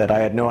 that I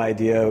had no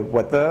idea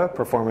what the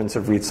performance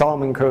of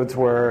Reed-Solomon codes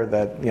were,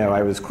 that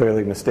I was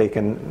clearly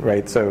mistaken,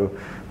 right? So,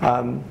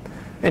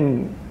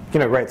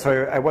 right.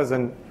 So I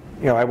wasn't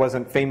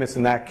famous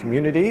in that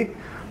community.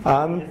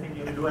 I think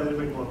you can do a little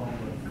bit more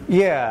homework.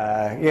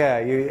 Yeah.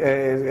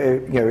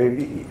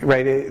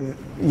 Right.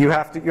 You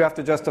have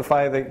to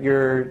justify that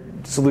your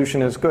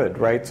solution is good,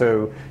 right?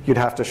 So you'd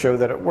have to show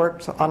that it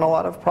works on a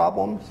lot of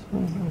problems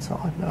and so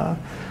on.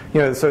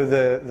 So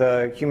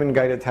the human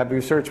guided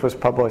taboo search was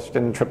published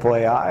in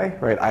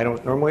AAAI, right? I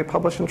don't normally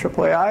publish in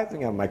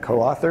AAAI. My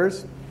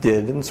co-authors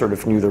did and sort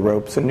of knew the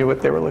ropes and knew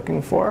what they were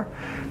looking for,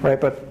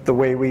 right? But the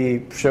way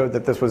we showed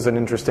that this was an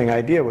interesting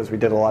idea was we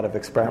did a lot of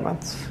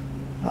experiments.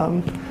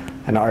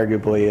 And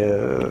arguably,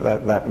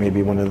 that may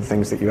be one of the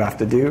things that you have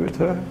to do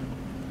to.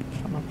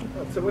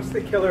 So, what's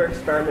the killer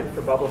experiment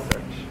for bubble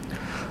search?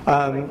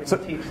 When you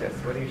teach this,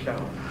 what do you show?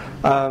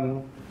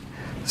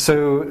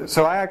 So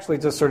I actually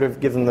just sort of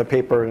give them the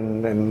paper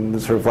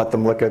and sort of let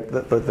them look at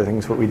the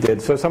things what we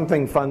did. So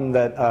something fun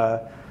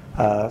that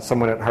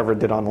someone at Harvard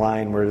did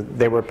online, where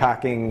they were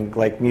packing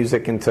like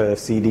music into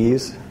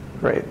CDs,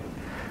 right?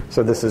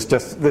 So it's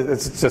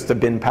just a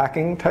bin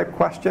packing type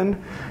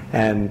question,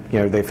 and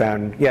they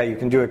found you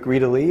can do it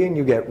greedily and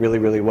you get really,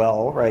 really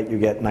well, right? You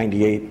get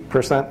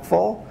 98%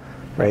 full,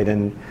 right?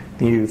 And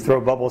you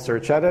throw bubble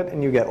search at it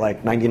and you get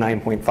like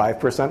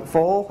 99.5%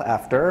 full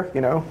after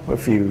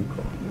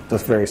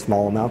this very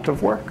small amount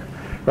of work,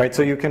 right?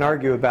 So you can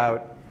argue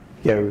about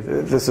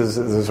this is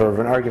sort of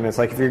an argument. It's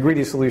like if your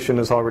greedy solution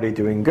is already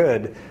doing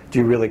good, do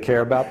you really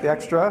care about the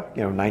extra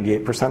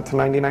 98% to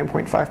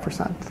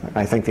 99.5%?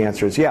 I think the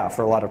answer is yeah.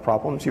 For a lot of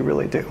problems, you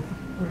really do.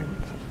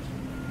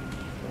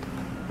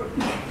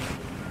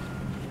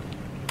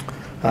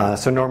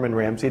 So Norman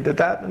Ramsey did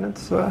that, and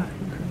it's you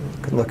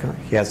can look.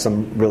 He has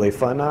some really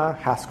fun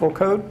Haskell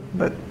code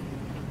that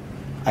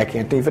I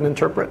can't even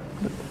interpret.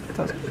 It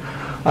does.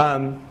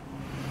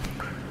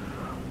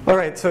 All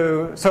right,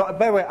 so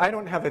by the way, I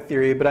don't have a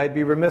theory, but I'd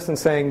be remiss in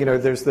saying,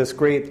 there's this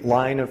great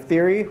line of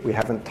theory we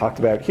haven't talked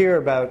about here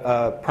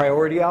about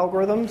priority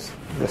algorithms,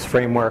 this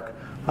framework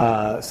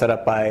set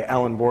up by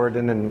Alan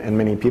Borden and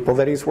many people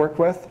that he's worked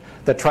with,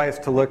 that tries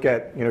to look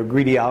at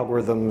greedy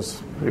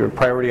algorithms, or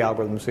priority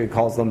algorithms, so he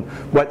calls them,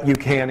 what you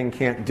can and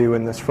can't do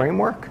in this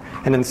framework.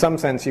 And in some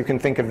sense, you can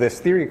think of this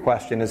theory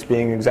question as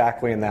being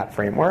exactly in that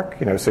framework.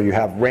 So you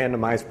have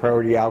randomized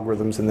priority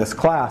algorithms in this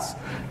class.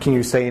 Can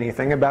you say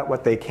anything about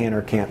what they can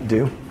or can't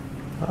do?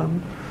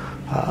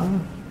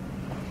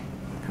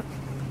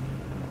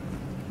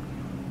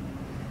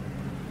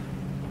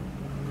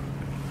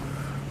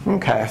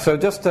 Okay, so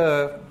just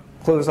to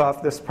close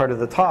off this part of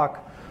the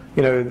talk,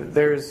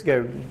 there's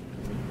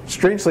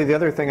strangely, the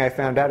other thing I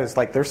found out is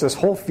there's this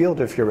whole field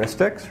of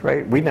heuristics,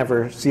 right? We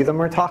never see them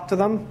or talk to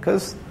them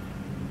because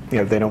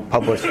they don't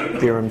publish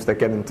theorems that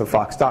get into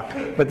Fox doc.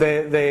 But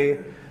they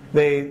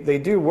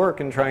do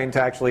work in trying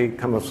to actually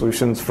come up with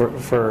solutions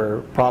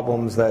for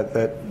problems that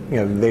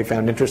they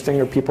found interesting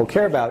or people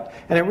care about.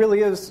 And it really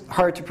is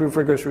hard to prove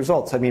rigorous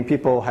results. I mean,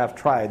 people have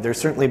tried. There's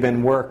certainly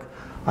been work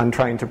on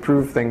trying to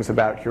prove things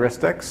about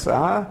heuristics.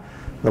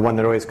 The one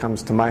that always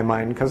comes to my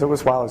mind, because it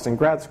was while I was in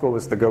grad school,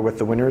 was the Go With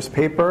the Winners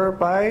paper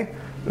by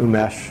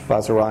Umesh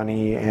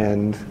Vazirani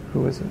and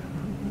who was it?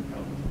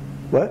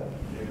 What?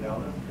 David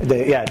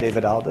Aldous.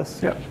 David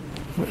Aldous. Yeah.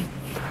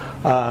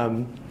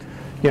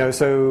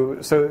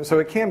 So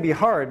it can be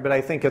hard, but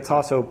I think it's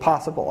also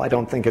possible. I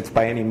don't think it's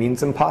by any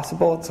means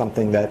impossible. It's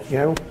something that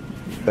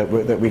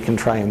that we can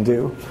try and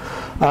do.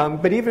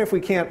 But even if we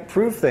can't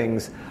prove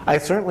things, I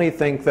certainly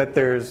think that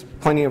there's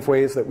plenty of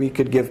ways that we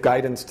could give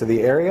guidance to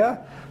the area,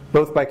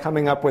 both by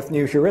coming up with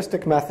new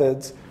heuristic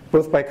methods,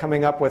 both by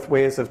coming up with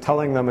ways of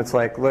telling them it's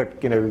like,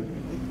 look,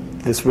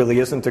 this really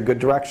isn't a good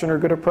direction or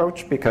good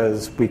approach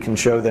because we can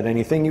show that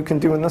anything you can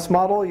do in this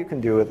model, you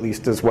can do at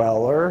least as well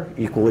or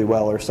equally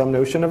well or some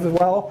notion of as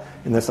well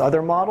in this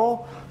other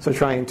model. So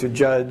trying to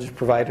judge,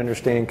 provide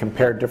understanding,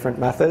 compare different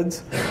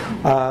methods.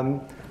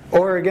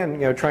 Or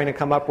again, trying to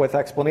come up with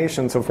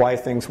explanations of why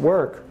things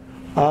work,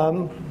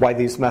 why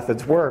these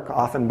methods work,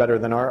 often better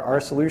than our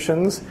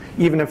solutions,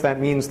 even if that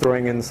means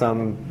throwing in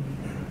some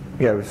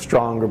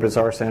strong or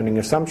bizarre sounding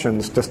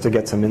assumptions just to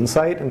get some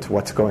insight into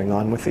what's going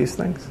on with these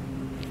things.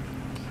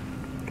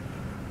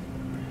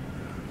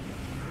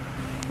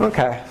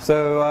 Okay,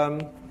 so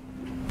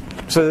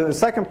the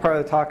second part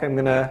of the talk, I'm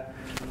going to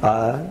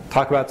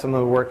talk about some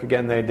of the work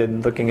again that I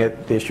did looking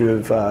at the issue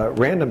of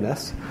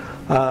randomness.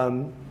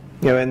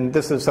 And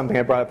this is something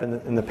I brought up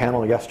in the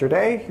panel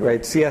yesterday,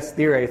 right? CS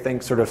theory, I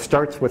think, sort of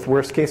starts with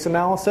worst case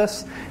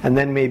analysis, and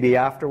then maybe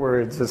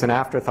afterwards, as an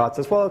afterthought,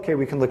 says, well, okay,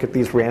 we can look at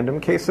these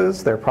random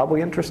cases. They're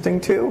probably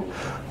interesting too,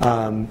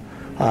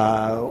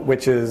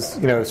 which is,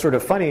 sort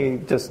of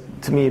funny just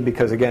to me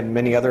because, again,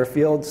 many other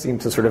fields seem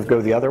to sort of go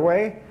the other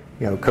way.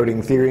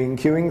 Coding theory and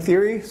queuing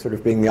theory sort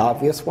of being the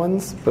obvious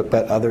ones, but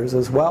others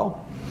as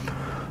well.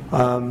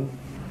 Right,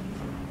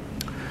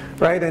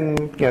 and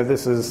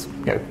this is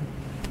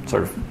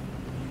sort of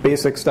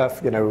basic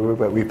stuff,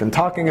 what we've been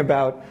talking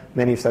about.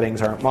 Many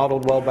settings aren't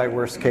modeled well by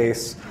worst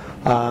case,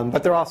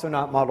 but they're also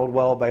not modeled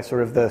well by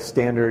sort of the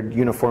standard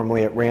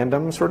uniformly at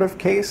random sort of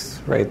case,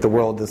 right? The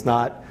world is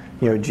not,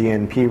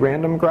 GNP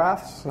random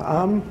graphs.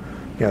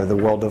 The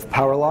world of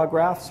power law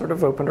graphs sort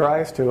of opened our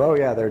eyes to, oh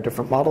yeah, there are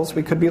different models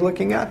we could be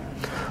looking at.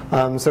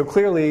 So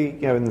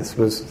clearly, and this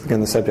was again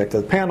the subject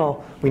of the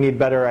panel, we need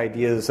better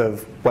ideas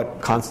of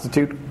what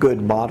constitute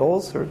good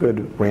models or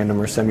good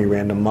random or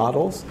semi-random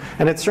models.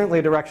 And it's certainly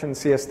a direction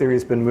CS theory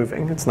has been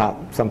moving. It's not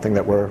something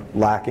that we're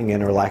lacking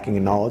in or lacking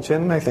in knowledge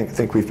in. I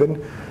think we've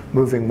been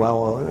moving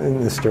well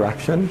in this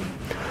direction.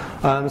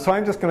 So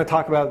I'm just going to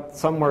talk about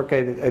some work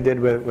I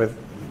did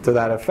to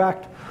that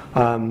effect.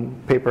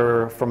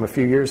 Paper from a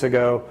few years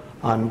ago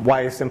on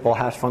why simple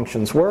hash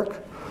functions work.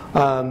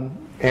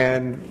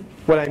 And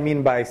what I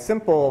mean by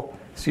simple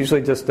is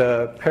usually just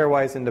a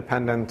pairwise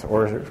independent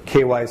or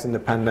k-wise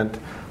independent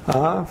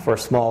for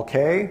small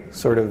k,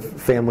 sort of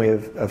family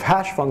of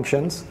hash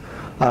functions.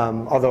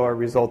 Although our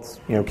results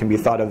can be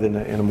thought of in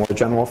a more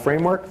general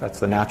framework. That's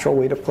the natural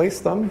way to place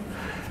them.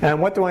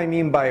 And what do I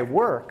mean by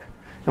work?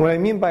 And what I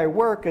mean by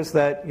work is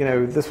that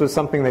this was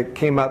something that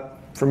came up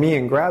for me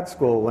in grad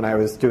school when I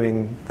was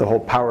doing the whole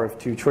power of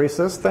two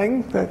choices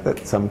thing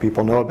that some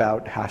people know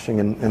about, hashing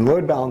and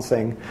load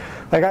balancing.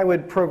 Like I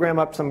would program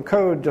up some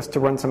code just to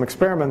run some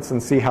experiments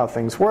and see how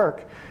things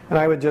work. And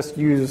I would just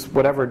use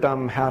whatever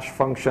dumb hash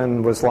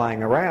function was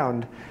lying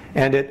around.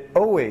 And it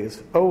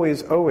always,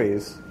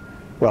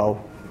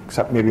 well,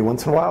 except maybe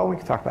once in a while, we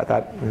can talk about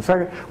that in a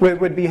second,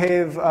 would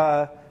behave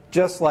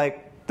just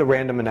like the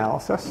random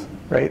analysis,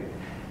 right?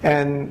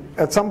 And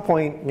at some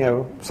point,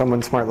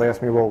 someone smartly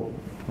asked me, well,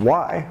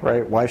 why,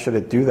 right? Why should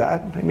it do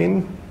that? I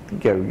mean,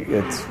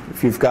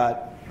 if you've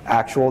got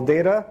actual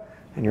data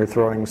and you're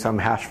throwing some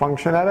hash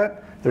function at it,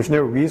 there's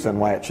no reason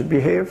why it should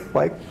behave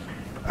like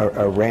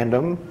a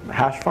random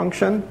hash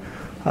function.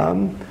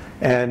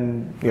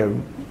 And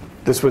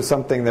this was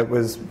something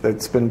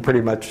that's been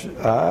pretty much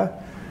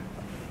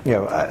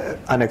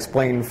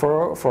unexplained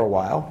for a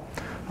while.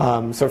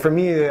 So for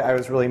me, I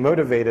was really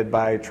motivated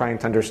by trying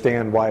to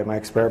understand why my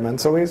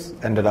experiments always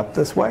ended up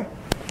this way.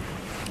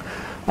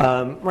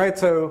 Right,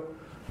 so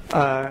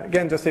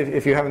again, just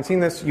if you haven't seen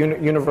this,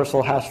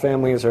 universal hash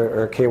families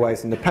or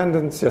k-wise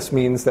independence just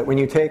means that when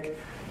you take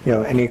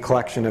any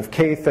collection of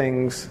k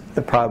things,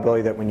 the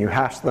probability that when you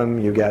hash them,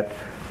 you get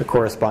the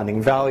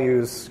corresponding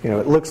values.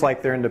 It looks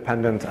like they're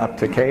independent up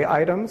to k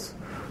items.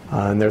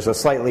 And there's a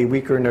slightly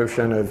weaker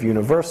notion of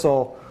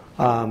universal,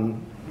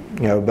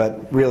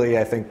 but really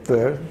I think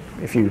for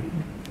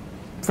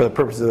the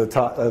purposes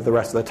of the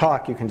rest of the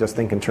talk, you can just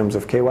think in terms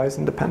of k-wise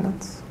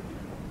independence.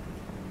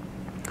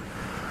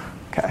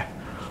 Okay.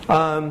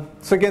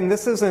 So again,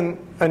 this isn't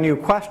a new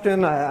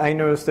question. I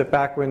noticed it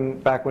back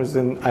when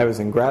I was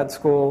in grad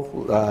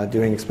school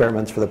doing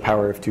experiments for the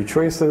power of two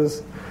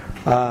choices.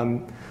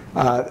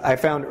 I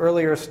found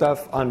earlier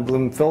stuff on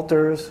Bloom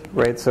filters,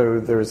 right? So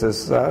there's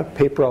this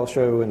paper I'll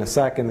show in a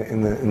sec in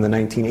the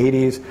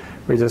 1980s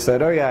where he just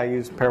said, oh yeah, I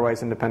used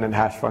pairwise independent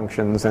hash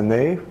functions, and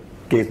they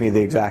gave me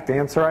the exact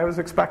answer I was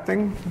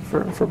expecting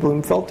for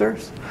Bloom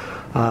filters.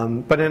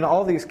 But in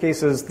all these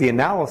cases, the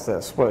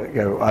analysis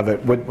of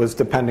it was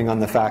depending on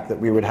the fact that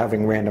we were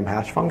having random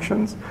hash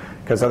functions,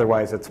 because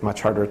otherwise it's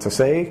much harder to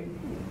say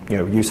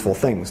useful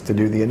things to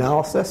do the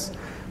analysis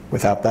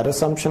without that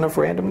assumption of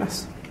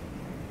randomness.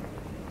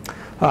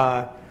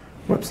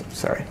 Whoops,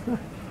 sorry.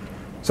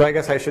 So I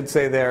guess I should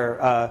say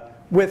there,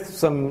 with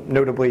some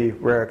notably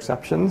rare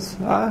exceptions.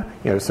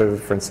 So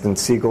for instance,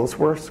 Siegel's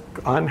work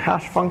on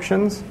hash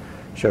functions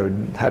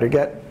showed how to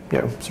get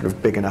sort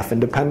of big enough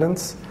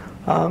independence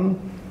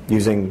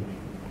using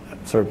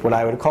sort of what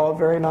I would call a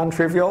very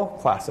non-trivial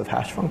class of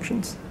hash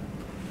functions.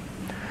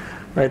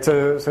 Right.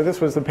 So this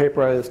was the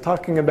paper I was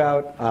talking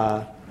about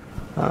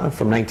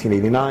from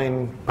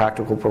 1989,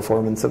 practical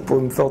performance of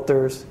Bloom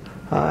filters.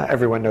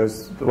 Everyone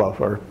knows, well,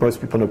 or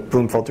most people know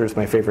Bloom filter is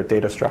my favorite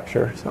data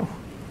structure. So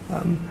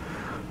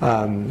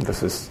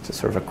this is just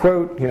sort of a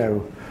quote.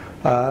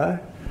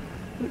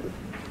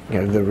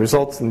 The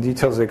results and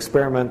details of the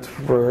experiment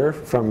were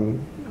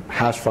from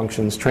hash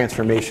functions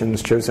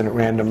transformations chosen at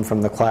random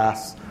from the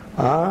class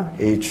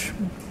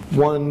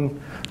H1,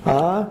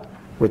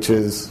 which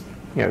is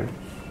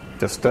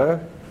just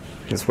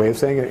his way of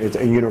saying it. It's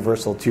a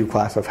universal two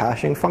class of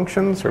hashing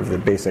functions, sort of the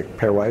basic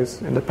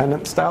pairwise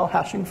independent style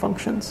hashing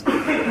functions. So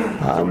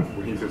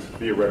when he says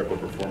theoretical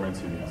performance,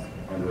 he's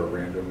under a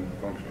random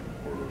function?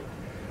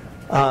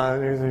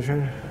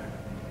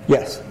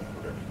 Yes.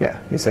 Yeah,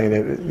 he's saying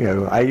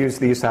that I use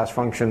these hash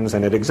functions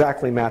and it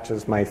exactly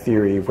matches my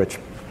theory, which,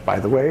 by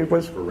the way,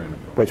 was for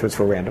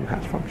random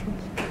hash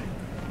functions.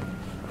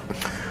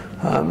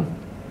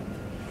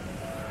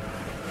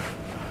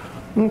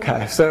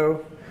 Okay,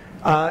 so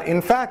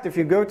in fact, if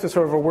you go to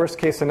sort of a worst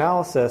case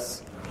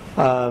analysis,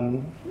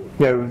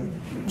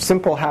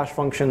 simple hash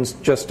functions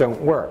just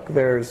don't work.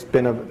 There's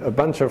been a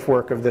bunch of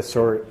work of this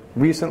sort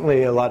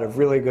recently, a lot of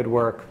really good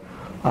work.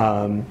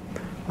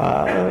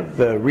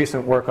 The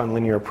recent work on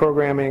linear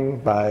programming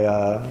by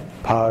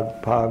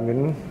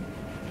Pog,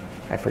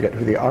 I forget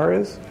who the R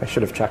is. I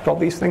should have checked all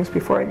these things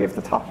before I gave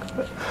the talk.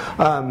 But,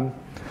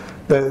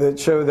 that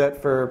show that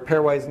for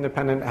pairwise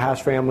independent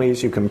hash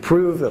families, you can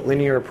prove that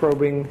linear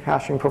probing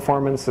hashing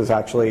performance is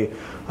actually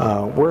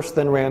worse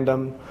than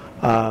random.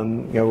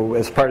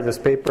 As part of this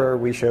paper,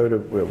 we showed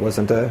it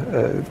wasn't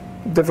a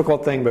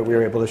difficult thing, but we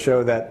were able to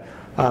show that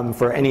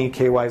for any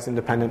k-wise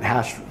independent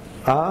hash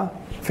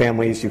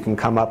families, you can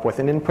come up with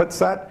an input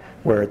set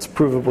where it's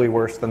provably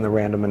worse than the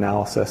random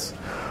analysis.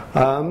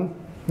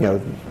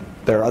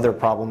 There are other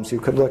problems you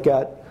could look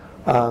at.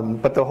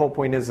 But the whole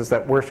point is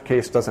that worst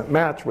case doesn't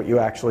match what you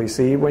actually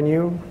see when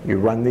you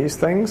run these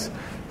things.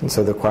 And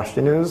so the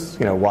question is,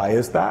 why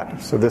is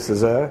that? So this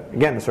is,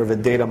 again, sort of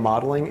a data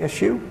modeling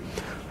issue,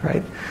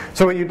 right?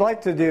 So what you'd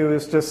like to do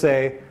is just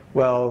say,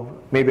 well,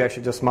 maybe I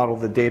should just model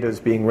the data as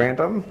being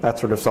random. That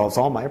sort of solves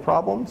all my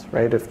problems,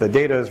 right? If the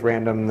data is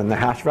random, then the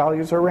hash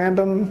values are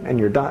random, and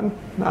you're done.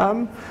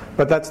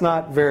 But that's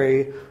not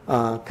very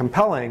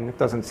compelling. It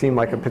doesn't seem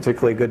like a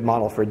particularly good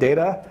model for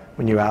data.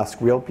 When you ask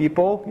real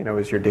people,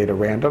 is your data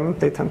random?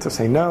 They tend to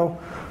say no.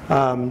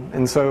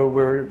 And so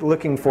we're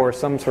looking for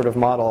some sort of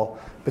model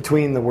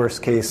between the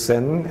worst case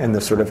and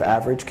the sort of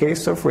average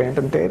case of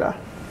random data.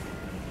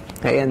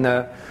 And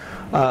the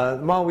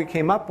model we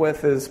came up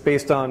with is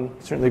based on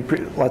certainly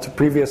lots of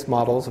previous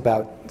models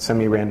about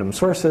semi-random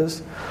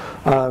sources.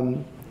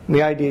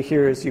 The idea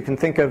here is you can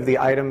think of the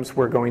items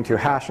we're going to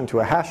hash into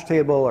a hash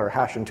table or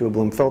hash into a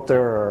Bloom filter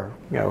or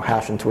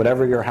hash into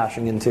whatever you're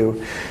hashing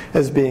into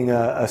as being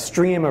a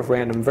stream of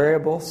random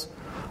variables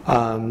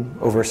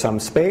over some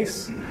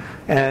space.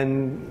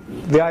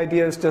 And the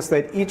idea is just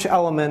that each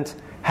element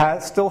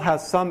still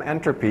has some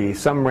entropy,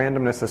 some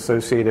randomness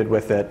associated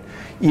with it,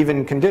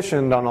 even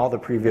conditioned on all the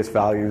previous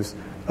values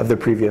of the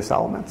previous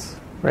elements.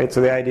 Right?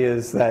 So the idea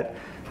is that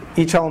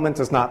each element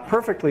is not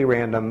perfectly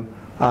random,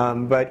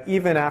 but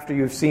even after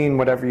you've seen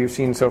whatever you've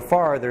seen so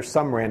far, there's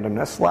some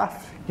randomness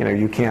left.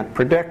 You can't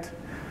predict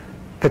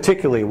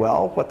particularly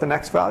well what the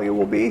next value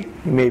will be.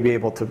 You may be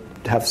able to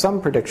have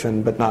some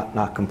prediction, but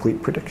not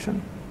complete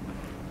prediction.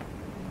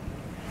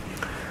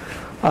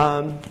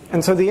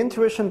 And so the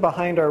intuition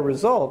behind our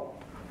result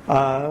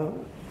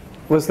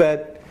was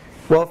that,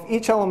 well, if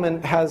each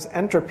element has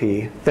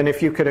entropy, then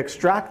if you could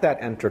extract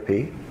that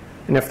entropy,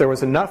 and if there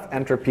was enough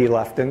entropy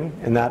left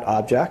in that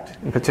object,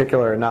 in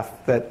particular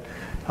enough that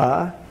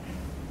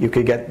you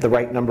could get the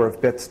right number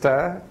of bits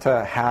to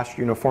hash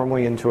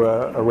uniformly into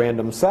a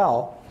random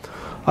cell,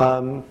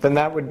 then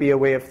that would be a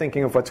way of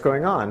thinking of what's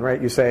going on,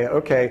 right? You say,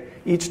 okay,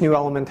 each new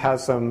element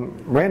has some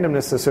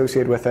randomness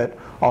associated with it.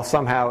 I'll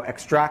somehow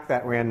extract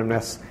that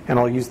randomness, and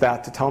I'll use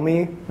that to tell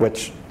me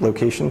which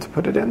location to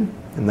put it in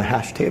the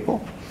hash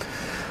table.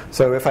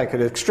 So if I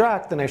could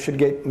extract, then I should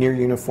get near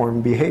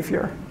uniform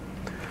behavior.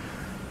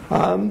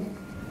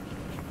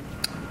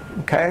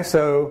 Okay,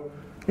 so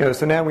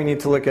so now we need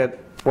to look at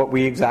what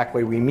we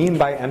mean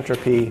by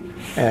entropy,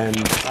 and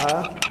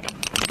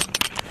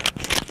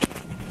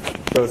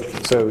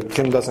so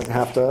Tim doesn't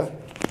have to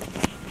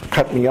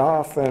cut me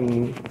off,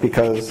 and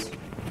because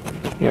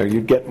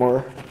you'd get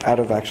more out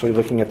of actually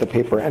looking at the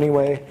paper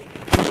anyway.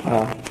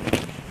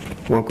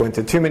 Won't go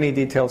into too many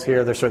details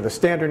here. There's sort of the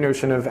standard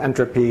notion of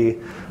entropy.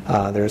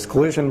 There's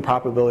collision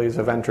probabilities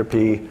of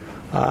entropy.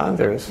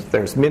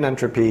 There's min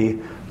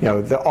entropy.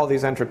 All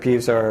these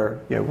entropies are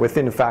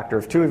within a factor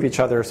of 2 of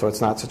each other, so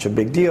it's not such a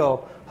big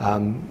deal.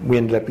 We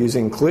ended up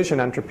using collision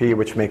entropy,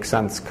 which makes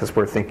sense because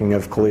we're thinking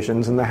of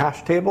collisions in the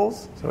hash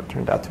tables. So it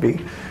turned out to be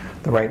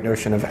the right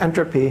notion of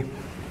entropy.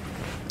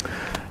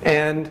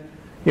 And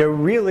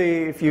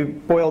really, if you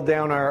boil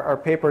down our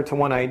paper to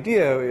one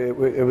idea,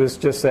 it was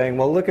just saying,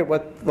 well, look at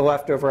what the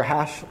leftover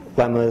hash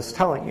lemma is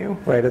telling you,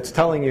 right? It's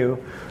telling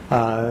you,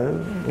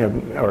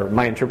 or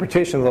my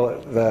interpretation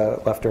of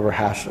the leftover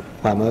hash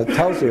lemma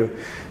tells you,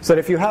 is that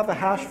if you have a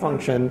hash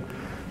function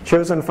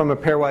chosen from a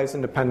pairwise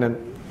independent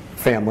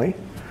family,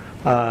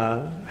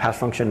 hash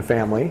function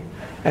family,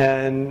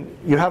 and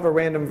you have a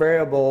random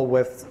variable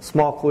with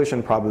small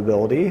collision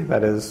probability,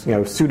 that is,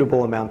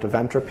 suitable amount of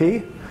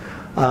entropy,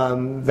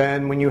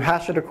 then when you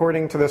hash it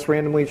according to this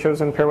randomly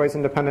chosen pairwise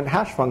independent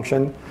hash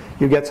function,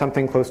 you get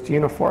something close to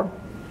uniform,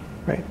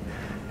 right?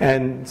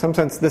 And in some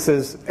sense, this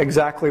is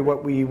exactly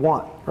what we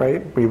want,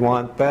 right? We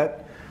want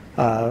that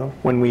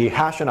when we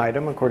hash an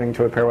item according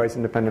to a pairwise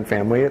independent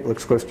family, it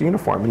looks close to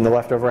uniform. And the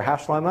leftover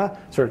hash lemma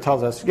sort of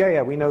tells us,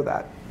 yeah, we know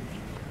that.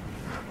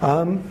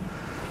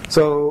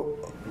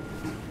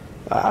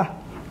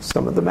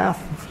 Some of the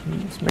math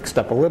is mixed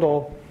up a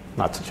little,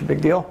 not such a big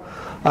deal.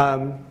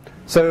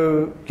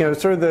 So,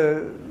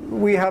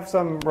 we have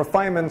some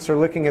refinements or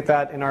looking at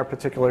that in our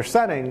particular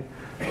setting.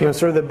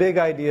 Sort of the big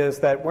idea is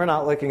that we're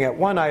not looking at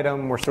one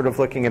item, we're sort of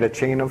looking at a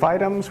chain of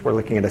items. We're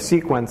looking at a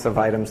sequence of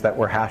items that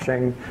we're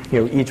hashing,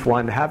 each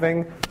one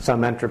having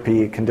some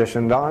entropy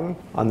conditioned on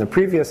the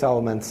previous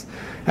elements.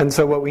 And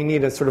so what we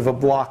need is sort of a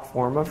block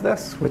form of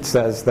this, which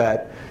says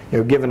that,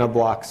 given a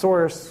block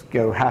source,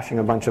 hashing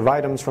a bunch of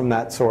items from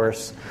that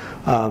source,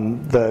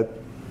 the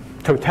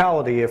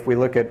totality, if we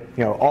look at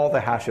all the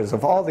hashes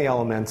of all the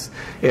elements,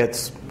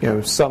 it's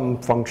some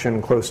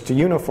function close to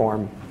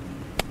uniform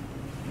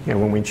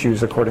when we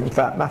choose according to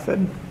that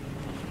method.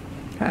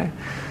 Okay,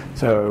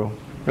 so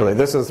really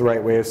this is the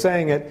right way of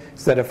saying it,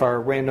 is that if our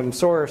random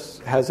source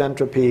has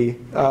entropy,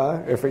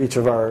 if each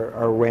of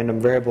our random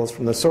variables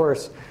from the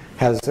source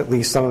has at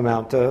least some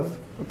amount of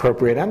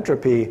appropriate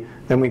entropy,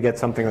 then we get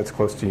something that's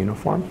close to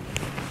uniform.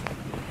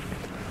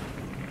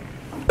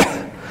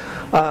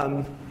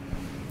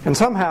 And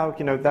somehow,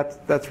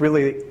 that's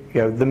really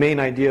the main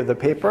idea of the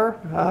paper,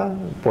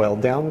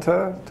 boiled down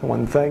to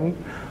one thing.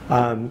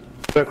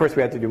 But of course,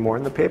 we had to do more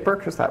in the paper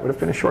because that would have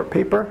been a short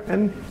paper,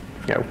 and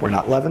we're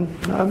not Levin,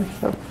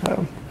 so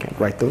can't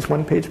write those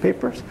one-page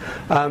papers.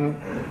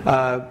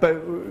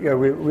 But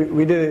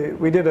we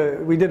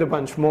did a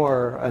bunch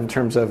more in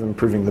terms of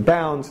improving the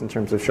bounds, in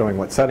terms of showing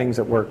what settings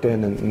it worked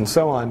in, and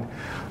so on.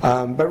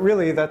 But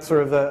really, that's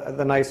sort of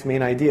the nice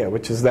main idea,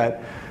 which is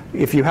that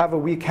if you have a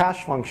weak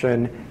hash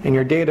function and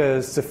your data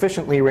is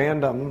sufficiently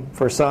random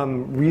for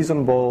some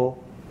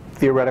reasonable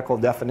theoretical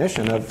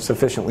definition of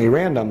sufficiently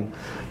random,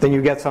 then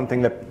you get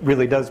something that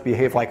really does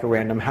behave like a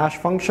random hash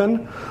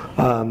function,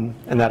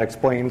 and that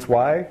explains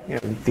why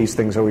these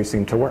things always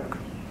seem to work.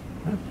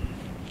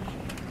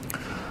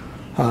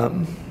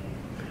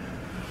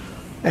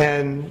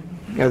 And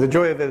the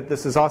joy of it,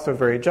 this is also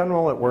very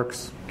general. It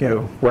works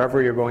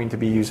wherever you're going to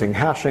be using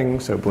hashing,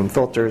 so Bloom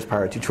filters,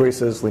 priority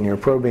choices, linear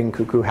probing,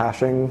 cuckoo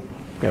hashing.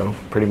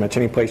 Pretty much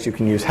any place you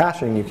can use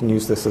hashing, you can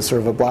use this as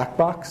sort of a black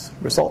box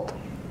result.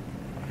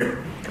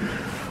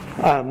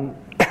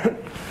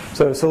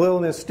 So Salil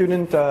and his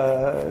student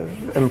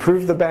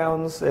improved the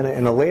bounds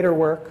in a later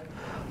work.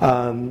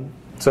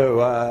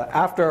 So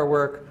after our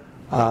work,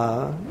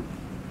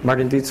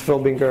 Martin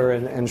Dietz-Filbinger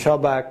and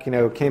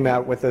Shellback, came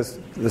out with this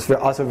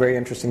also very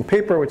interesting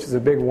paper, which is a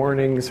big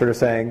warning, sort of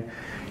saying,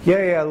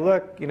 yeah,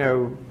 look,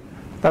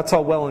 that's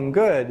all well and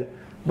good,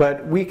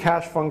 but weak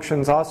hash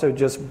functions also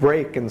just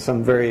break in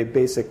some very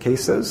basic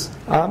cases.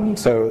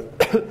 So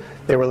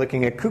they were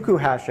looking at cuckoo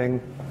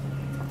hashing,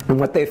 and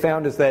what they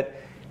found is that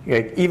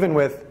even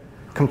with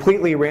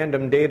completely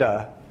random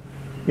data,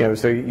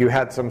 so you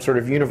had some sort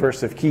of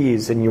universe of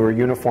keys, and you were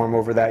uniform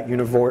over that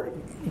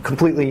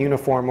completely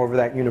uniform over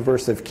that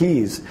universe of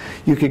keys,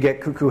 you could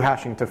get cuckoo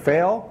hashing to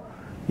fail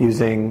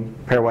using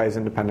pairwise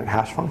independent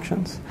hash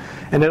functions.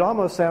 And it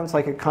almost sounds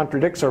like it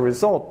contradicts our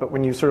result, but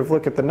when you sort of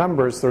look at the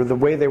numbers, or the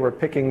way they were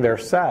picking their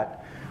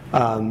set,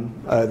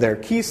 their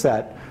key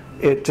set,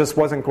 it just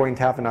wasn't going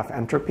to have enough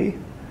entropy,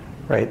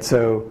 right?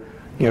 So,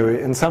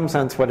 in some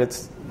sense,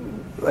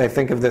 I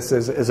think of this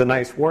as a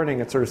nice warning.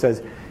 It sort of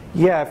says,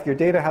 yeah, if your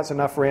data has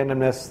enough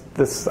randomness,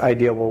 this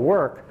idea will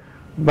work.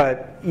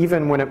 But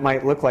even when it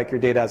might look like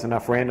your data has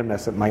enough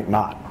randomness, it might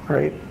not,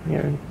 right?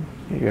 You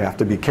have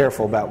to be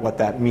careful about what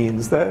that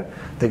means, that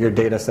your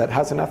data set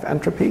has enough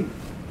entropy.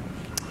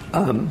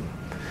 There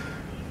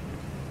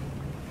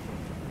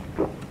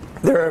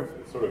are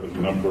sort of a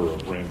number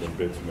of random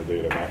bits in the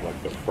data, not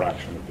like the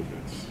fraction of the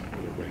bits that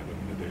are random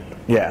in the data.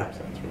 Yeah. Makes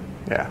sense, right?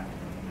 Yeah.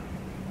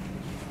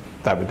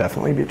 That would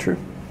definitely be true.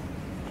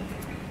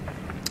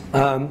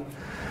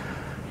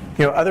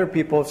 Other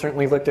people have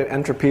certainly looked at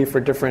entropy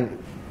for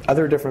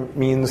other different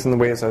means in the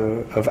ways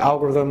of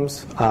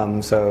algorithms.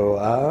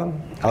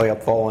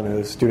 Eliot Thol and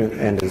his student,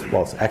 and his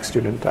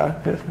ex-student,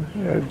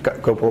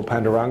 Gopal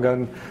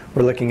Pandurangan,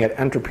 were looking at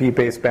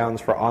entropy-based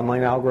bounds for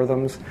online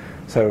algorithms.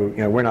 So,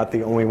 we're not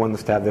the only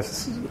ones to have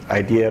this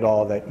idea at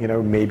all that,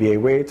 may be a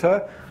way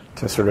to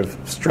sort of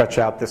stretch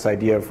out this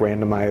idea of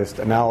randomized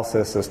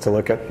analysis is to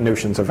look at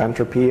notions of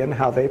entropy and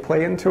how they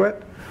play into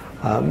it.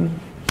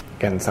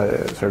 Again, it's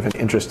sort of an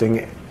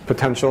interesting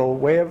potential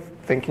way of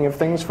thinking of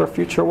things for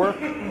future work.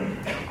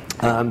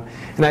 And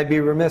I'd be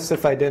remiss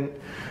if I didn't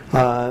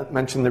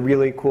mention the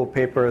really cool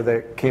paper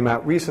that came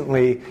out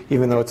recently,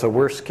 even though it's a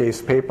worst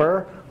case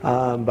paper,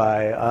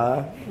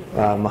 by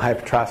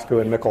Mihai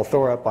Petrascu and Mikkel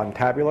Thorup on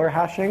tabular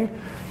hashing.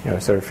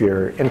 So if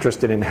you're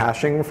interested in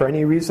hashing for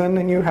any reason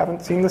and you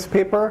haven't seen this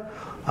paper,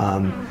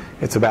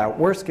 it's about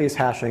worst case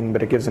hashing,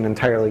 but it gives an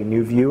entirely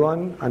new view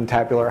on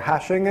tabular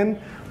hashing and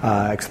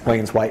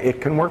explains why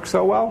it can work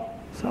so well.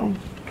 So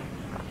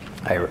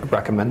I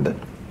recommend it.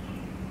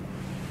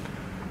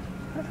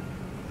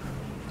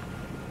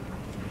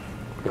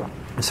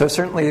 So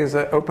certainly as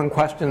open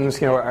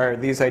questions, are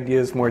these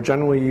ideas more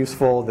generally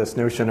useful, this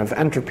notion of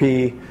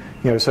entropy?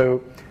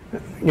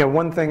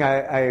 One thing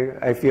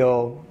I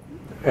feel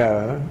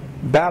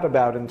bad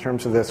about in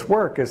terms of this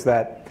work is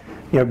that,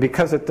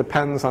 because it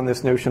depends on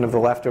this notion of the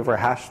leftover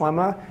hash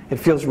lemma, it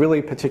feels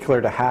really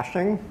particular to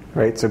hashing,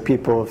 right? So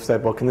people have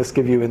said, well, can this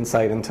give you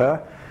insight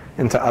into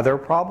other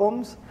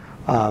problems?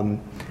 And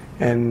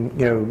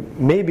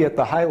maybe at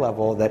the high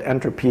level that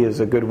entropy is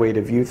a good way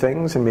to view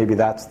things, and maybe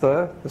that's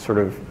the sort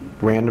of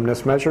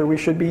randomness measure we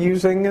should be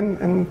using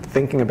and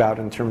thinking about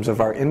in terms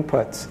of our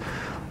inputs.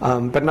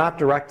 But not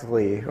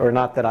directly, or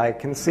not that I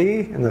can see,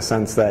 in the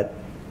sense that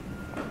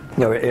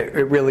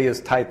it really is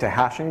tied to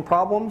hashing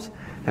problems,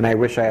 and I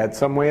wish I had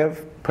some way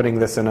of putting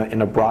this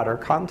in a broader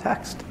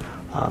context,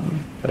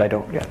 but I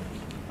don't yet.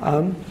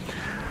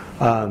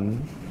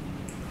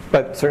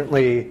 But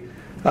certainly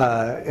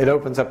it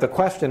opens up the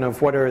question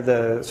of what are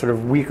the sort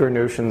of weaker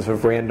notions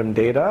of random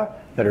data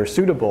that are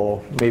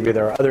suitable. Maybe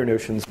there are other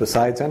notions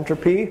besides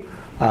entropy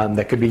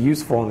that could be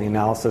useful in the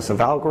analysis of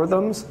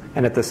algorithms,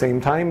 and at the same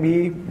time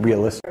be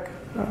realistic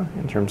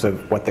in terms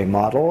of what they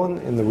model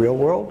in the real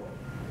world.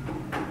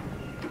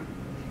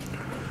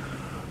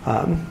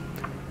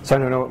 So I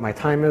don't know what my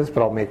time is,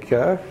 but I'll make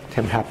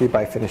Tim happy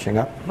by finishing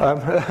up.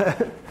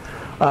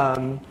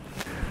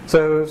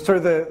 So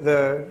sort of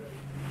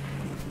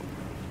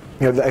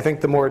I think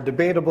the more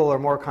debatable or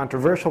more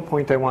controversial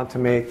point I want to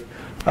make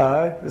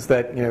is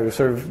that,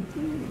 sort of,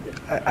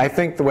 I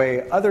think the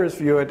way others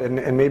view it,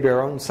 and maybe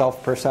our own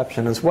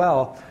self-perception as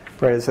well,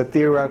 right, is that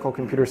theoretical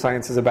computer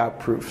science is about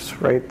proofs,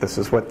 right? This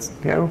is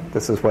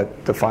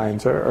what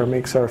defines or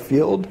makes our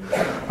field.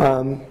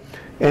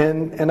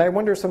 And I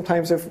wonder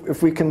sometimes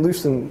if we can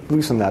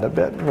loosen that a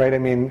bit, right? I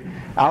mean,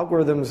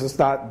 algorithms is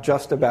not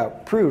just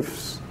about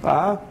proofs.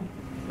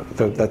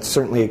 Though that's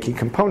certainly a key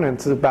component.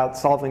 It's about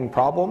solving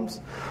problems.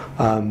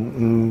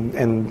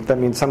 And that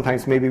means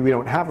sometimes maybe we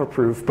don't have a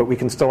proof, but we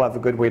can still have a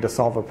good way to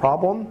solve a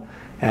problem.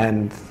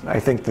 And I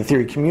think the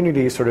theory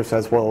community sort of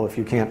says, well, if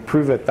you can't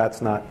prove it,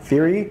 that's not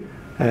theory.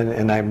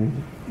 And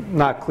I'm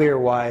not clear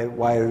why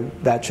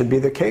that should be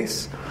the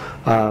case.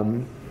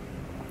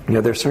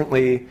 There's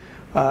certainly,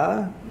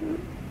 I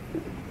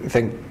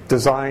think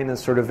design is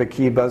sort of a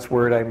key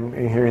buzzword I'm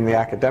hearing in the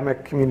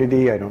academic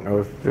community. I don't know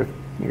if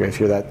you guys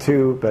hear that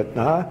too, but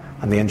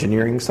on the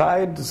engineering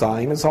side,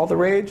 design is all the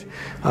rage.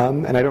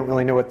 And I don't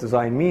really know what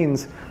design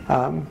means,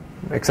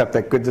 except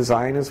that good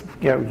design is,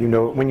 you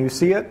know it when you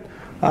see it.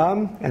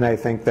 And I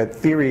think that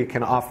theory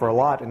can offer a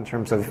lot in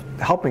terms of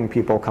helping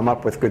people come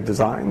up with good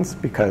designs,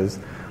 because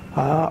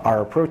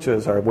our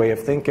approaches, our way of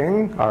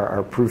thinking,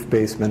 our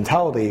proof-based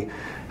mentality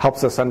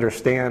helps us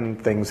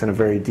understand things in a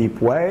very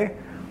deep way.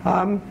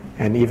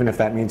 And even if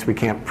that means we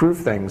can't prove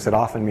things, it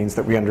often means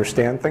that we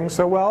understand things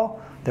so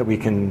well that we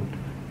can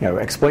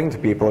explain to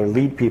people or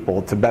lead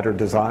people to better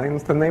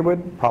designs than they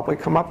would probably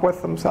come up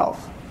with themselves.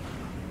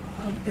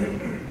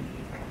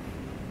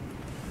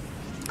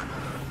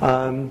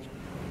 And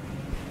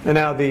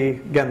now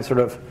again, sort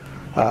of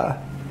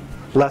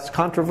less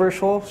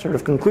controversial sort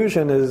of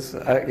conclusion is,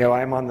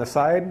 I'm on the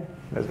side,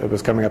 as it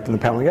was coming up in the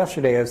panel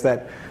yesterday, is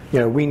that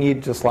we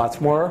need just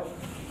lots more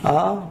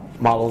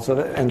models of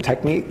it and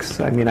techniques.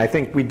 I mean, I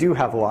think we do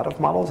have a lot of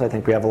models. I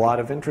think we have a lot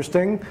of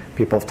interesting.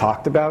 People have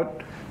talked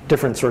about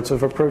different sorts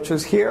of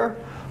approaches here.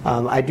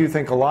 I do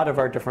think a lot of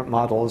our different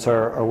models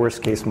are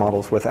worst case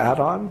models with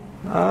add-ons,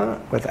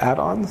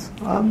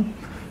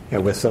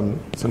 with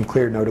some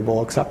clear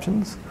notable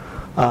exceptions.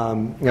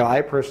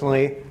 I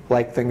personally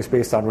like things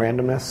based on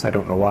randomness. I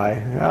don't know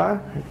why.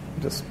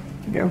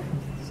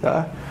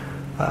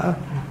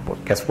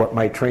 Guess what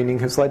my training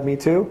has led me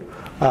to.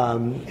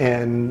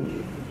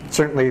 And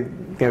certainly,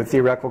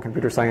 theoretical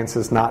computer science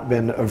has not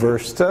been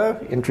averse to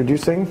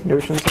introducing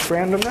notions of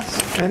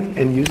randomness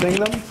and using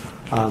them.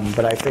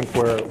 But I think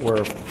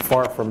we're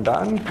far from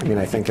done. I mean,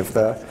 I think if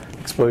the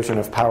explosion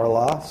of power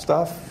law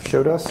stuff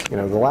showed us,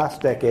 the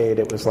last decade,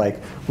 it was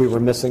like we were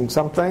missing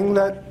something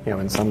that,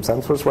 in some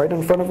sense was right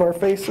in front of our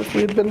face if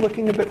we had been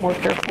looking a bit more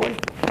carefully.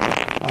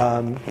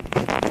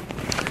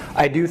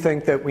 I do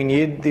think that we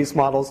need these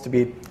models to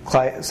be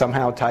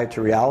somehow tied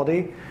to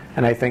reality.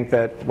 And I think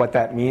that what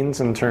that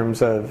means in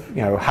terms of,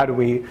 how do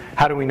we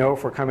know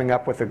if we're coming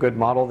up with a good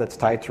model that's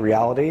tied to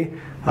reality?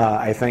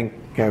 I think,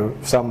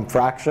 some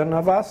fraction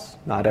of us,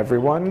 not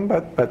everyone,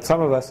 but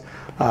some of us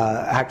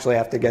actually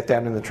have to get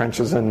down in the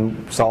trenches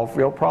and solve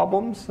real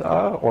problems,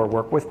 or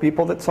work with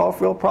people that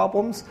solve real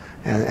problems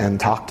and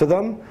talk to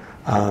them.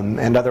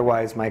 And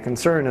otherwise, my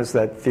concern is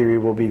that theory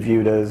will be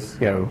viewed as,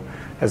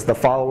 as the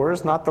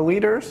followers, not the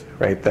leaders,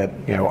 right? That,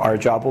 our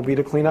job will be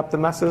to clean up the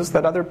messes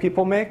that other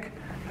people make,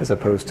 as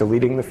opposed to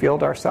leading the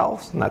field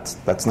ourselves. And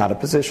that's not a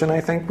position I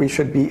think we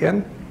should be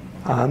in.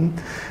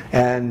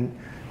 And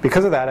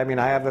because of that, I mean,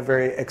 I have a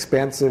very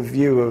expansive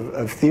view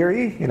of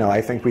theory.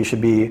 I think we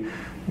should be,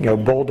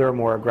 bolder,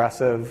 more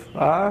aggressive.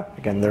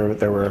 Again,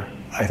 there were,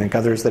 I think,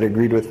 others that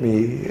agreed with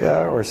me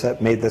or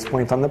made this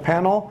point on the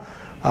panel,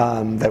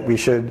 that we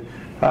should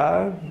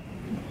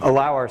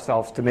allow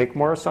ourselves to make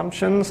more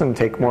assumptions and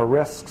take more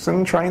risks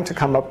in trying to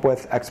come up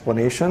with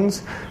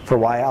explanations for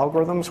why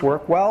algorithms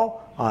work well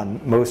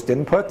on most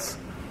inputs,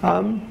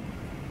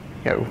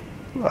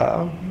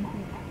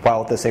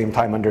 while at the same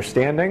time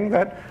understanding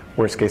that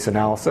worst case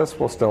analysis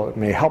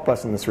may help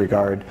us in this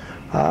regard,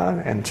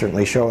 and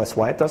certainly show us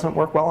why it doesn't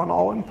work well on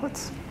all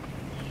inputs.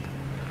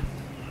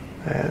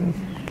 And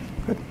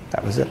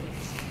that was it.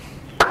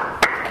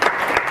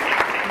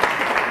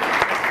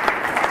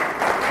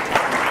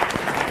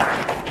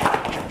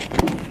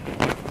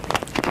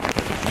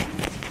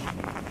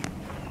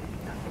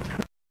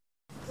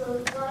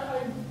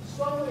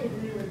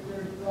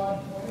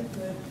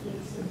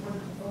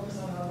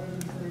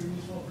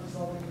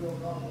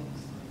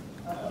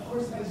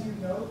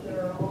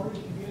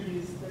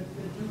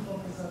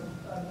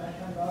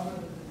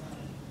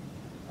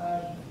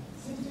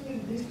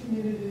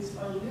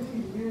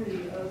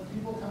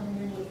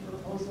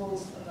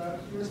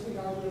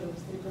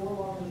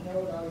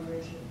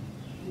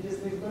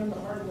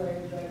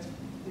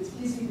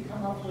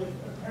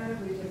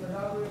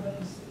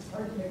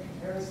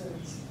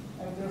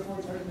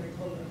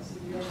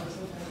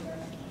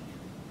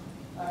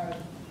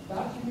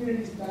 That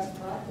community's best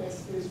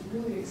practice is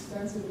really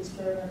extensive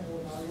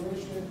experimental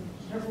evaluation,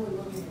 carefully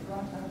looking at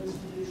runtime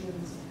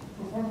distributions,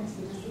 performing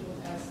statistical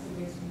tests to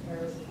make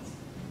comparisons.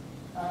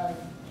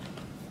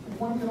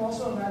 One could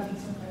also imagine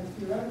some kind of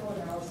theoretical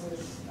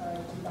analysis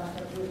to back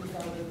up working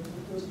algorithms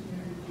with those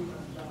community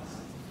feedback jobs.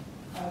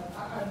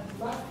 I'm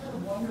left kind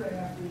of wondering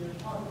after your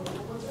talk,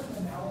 what sort of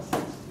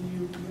analysis do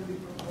you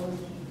really propose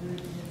that the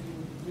community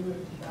would do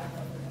it to back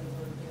up the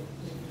network?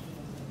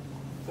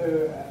 So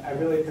I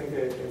really think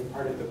in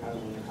part it depends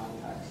on the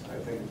context.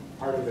 I think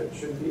part of it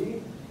should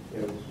be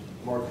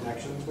more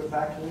connections with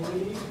that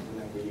community,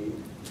 and that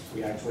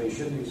we actually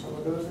should do some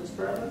of those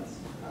experiments,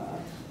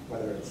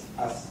 whether it's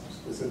us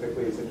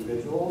specifically as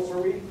individuals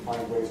or we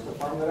find ways to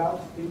farm that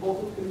out to people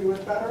who can do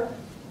it better.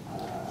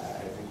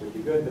 I think would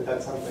be good, but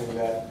that's something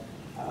that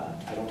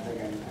I don't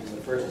think I'm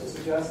the first to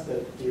suggest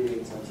that theory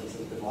and census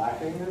has been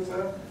lacking as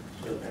a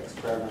sort of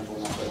experimental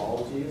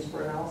methodologies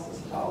for analysis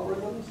of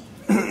algorithms.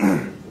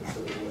 It's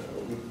sort of a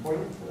weak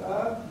point.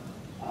 I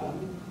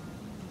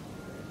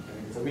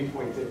think it's a weak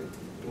point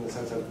in the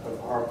sense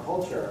of our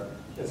culture.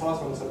 It's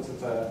also in some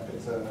sense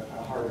it's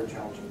a harder,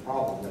 challenging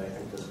problem that I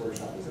think this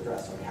workshop is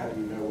addressing. How do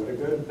you know what a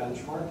good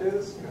benchmark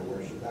is?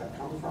 Where should that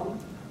come from?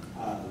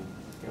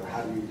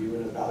 How do you do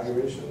an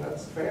evaluation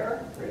that's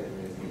fair? Right? I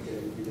mean, I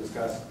think you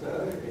discussed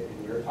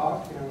in your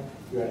talk,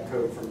 you had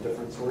code from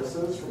different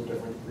sources, from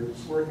different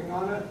groups working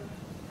on it.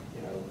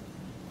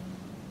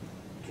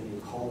 Can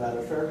you call that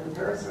a fair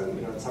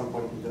comparison? At some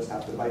point you just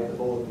have to bite the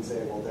bullet and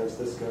say, well, there's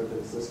this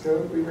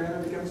code, we ran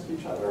it against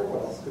each other,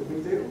 what else could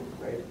we do,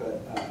 right?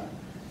 But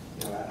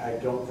I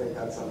don't think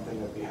that's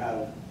something that we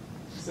have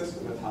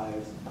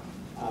systematized.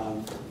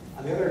 On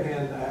the other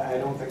hand, I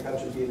don't think that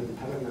should be an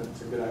impediment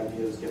to good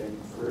ideas getting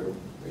through.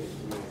 Right?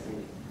 I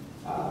think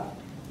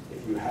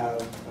if you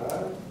have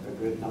a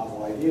good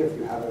novel idea, if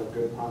you have a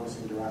good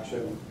promising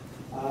direction,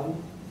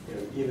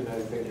 even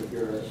I think if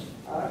your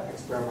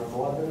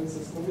experimental evidence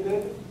is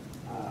limited,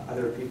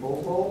 other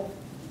people will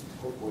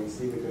hopefully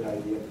see the good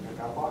idea and pick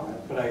up on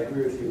it. But I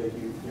agree with you that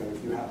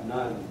if you have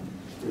none,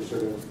 you're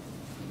sort of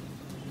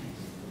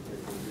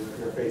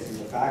you're facing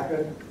the fact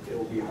that it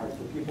will be hard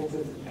for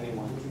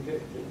anyone to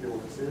take your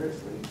work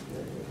seriously.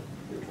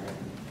 You're trying to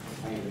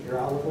claim that your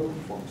algorithm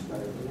performs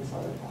better than this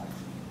other class.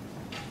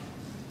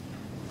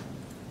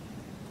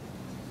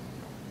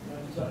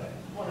 So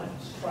I want to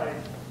just try a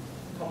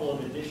couple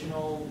of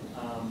additional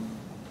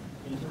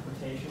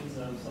interpretations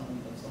of some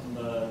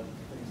of the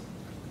things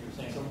you were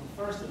saying. So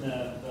first, in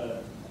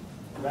the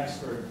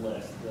Rexford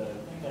list, the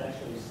thing that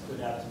actually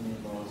stood out to me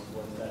most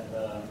was that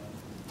the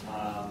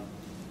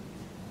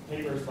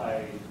papers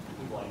by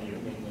people I knew,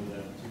 mainly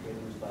the two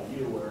papers by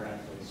you, were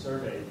actually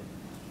survey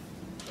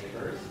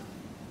papers.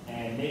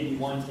 And maybe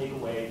one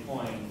takeaway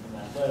point from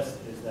that list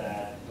is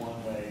that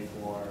one way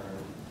for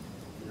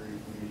theory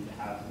to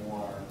have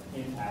more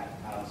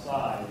impact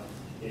outside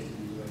is to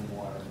be doing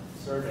more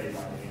survey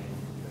writing,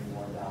 doing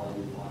more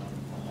value on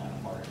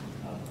that part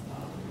of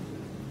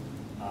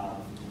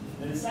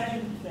then the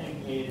second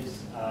thing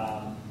is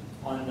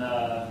on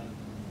the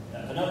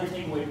another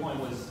takeaway point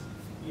was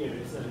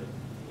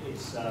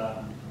it's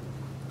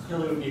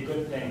clearly would be a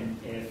good thing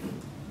if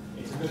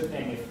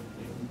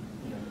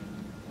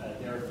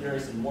there are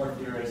theorists and more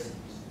theorists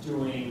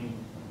doing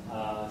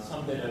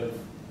some bit of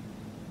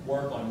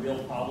work on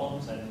real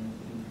problems and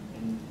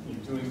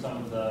doing some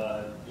of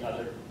the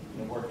other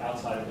work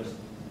outside of just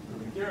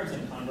proving theorems,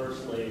 and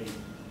conversely,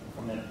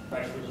 from the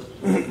Rexford list,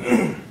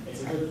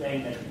 it's a good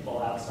thing that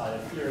people outside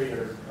of theory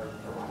are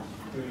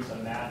doing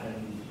some math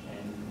and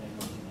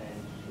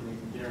proving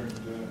some theorems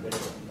and doing a bit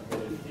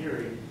of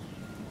theory.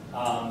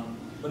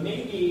 But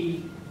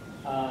maybe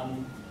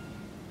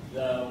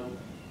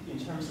in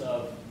terms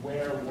of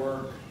where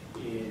work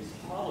is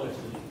published,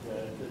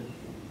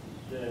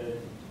 the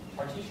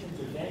partition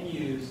to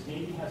venues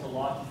maybe has a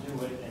lot to do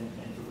with, and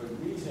for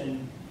good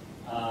reason,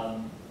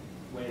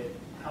 with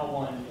how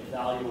one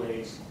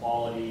evaluates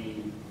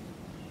quality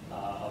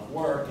of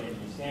work and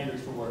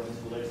standards for work. This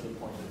relates to the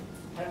point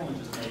that Kevin was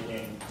just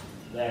making,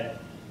 that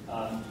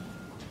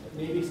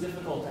maybe it's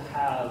difficult to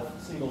have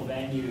single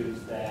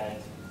venues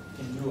that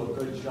can do a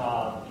good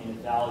job in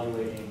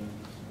evaluating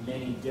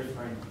many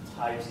different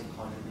types of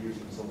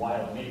contributions. So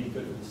while it may be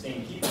good for the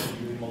same people to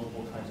be doing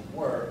multiple kinds of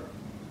work,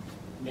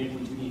 maybe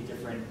we do need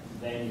different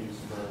venues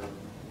for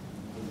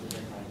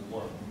different kinds of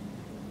work.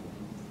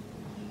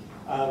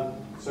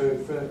 So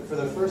for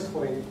the first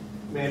point,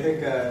 I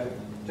think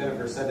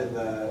Jennifer said in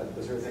the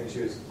sort of thing,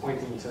 she was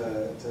pointing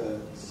to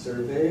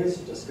surveys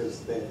just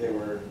because they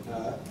were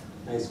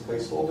nice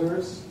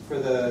placeholders. For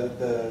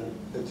the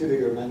two that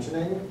you were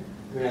mentioning,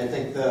 I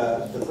think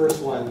the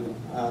first one,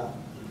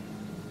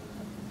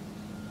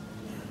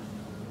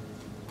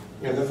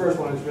 the first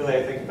one is really,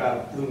 I think,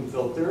 about Bloom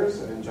filters,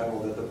 and in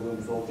general that the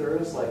Bloom filter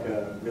is like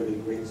a really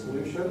great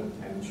solution,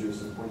 and she was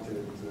just pointed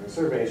to their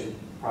survey. She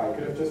probably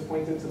could have just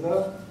pointed to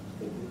the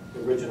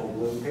original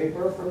Bloom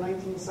paper from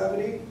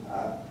 1970.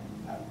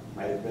 That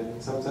might have been,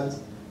 in some sense,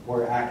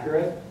 more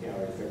accurate.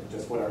 I think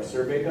just what our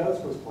survey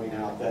does was point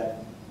out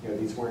that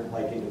these weren't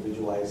like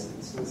individualized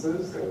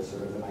instances. There was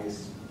sort of a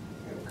nice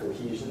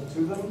cohesion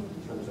to them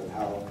in terms of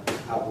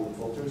how how Bloom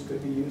filters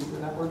could be used in a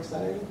network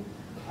setting.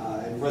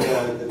 And for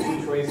the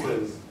two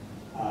choices,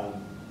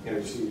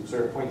 she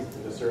sort of pointed to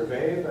the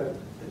survey, but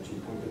then she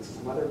pointed to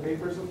some other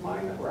papers of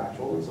mine that were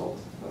actual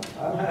results. So,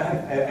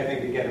 I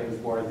think, again, it was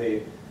more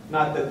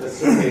not that the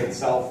survey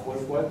itself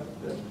was what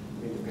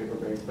made the paper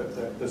breaks,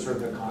 but the sort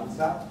of the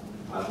concept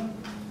of,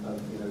 that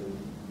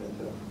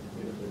the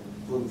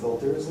Bloom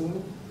filters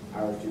and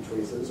power of two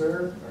choices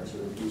are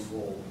sort of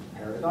useful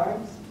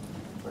paradigms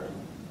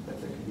that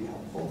can be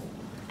helpful.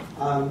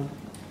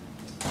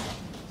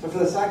 So for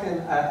the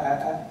second,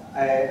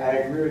 I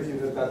agree with you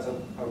that that's a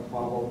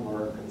problem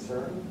or a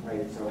concern,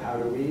 right? So how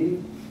do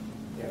we,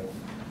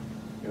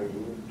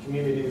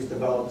 communities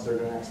develop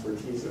certain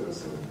expertises and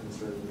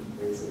certain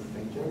ways of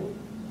thinking?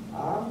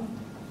 On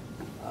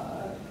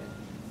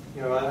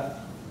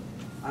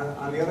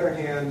the other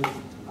hand,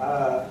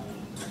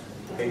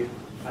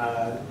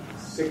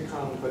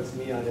 SIGCOMM puts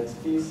me on its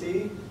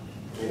PC.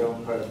 We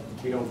don't put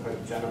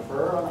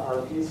Jennifer on our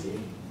PC.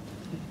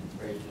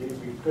 Right?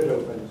 We could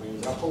open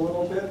things up a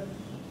little bit,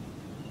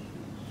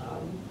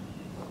 and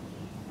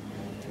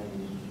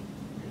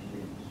we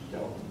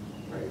don't.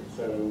 Right?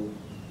 So,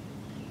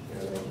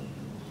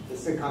 the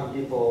SIGCOMM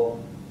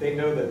people, they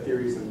know that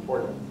theory is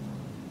important,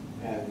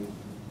 and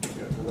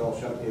so they'll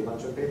shut me a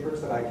bunch of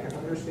papers that I can't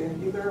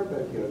understand either.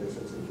 But they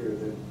sort of hear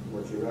the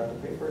more theoretical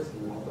papers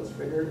and help us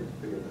figure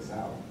this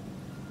out.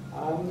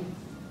 I'm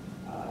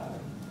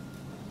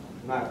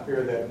not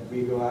clear that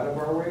we go out of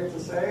our way to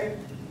say,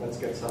 let's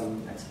get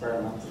some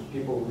experiments.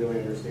 People really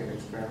understand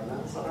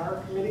experiments on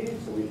our committee,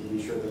 so we can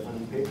be sure that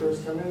when papers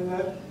come in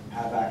that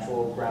have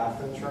actual graph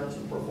and charts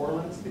of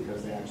performance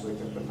because they actually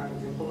took the time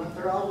to implement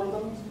their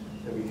algorithms,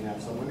 that we can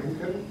have someone who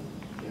can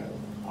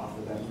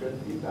offer them good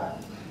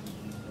feedback.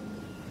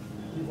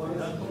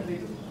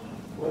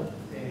 What?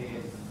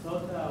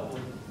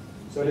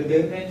 So they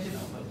did? The intention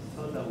of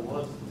SOTA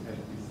was to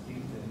have this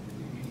thing that at the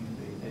beginning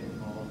they had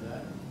all of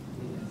that,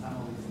 and some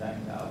of it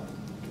died out.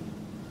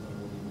 So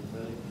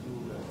very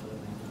few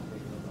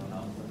papers are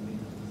now submitted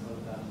to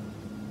SOTA,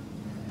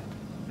 and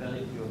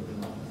very few of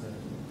them are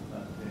accepted.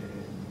 But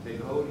the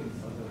goal in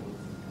SOTA was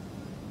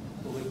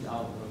to reach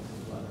out to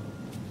other.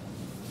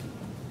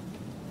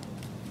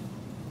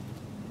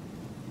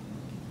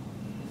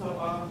 So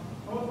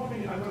I was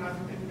wondering, I'm going to ask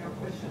a technical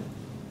question.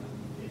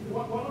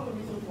 One of the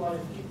reasons why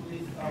people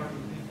lists are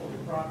for the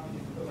practice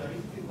is because I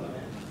used to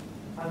implement.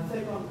 And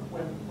second,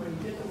 when you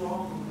get it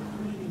wrong, it's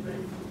really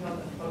very difficult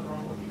to start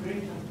wrong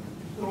configuration.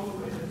 You throw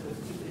away the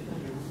system, you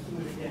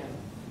do it again,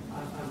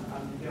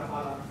 and you get a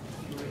lot of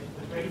configuration.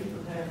 The very easy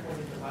to test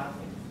what is the bad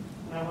thing.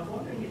 And I was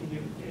wondering in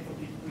the case of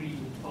these three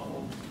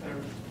bubble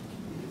errors,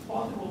 is it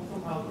possible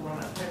somehow to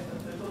run a test that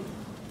says, look,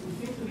 it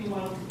seems to be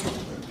one of the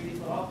cases where it is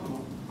not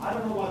optimal. I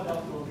don't know what the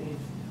optimal means,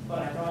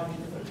 but I know I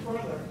need to search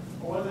further.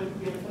 Or whether it could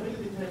be a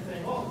stability test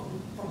saying, oh,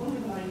 for some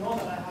reason I know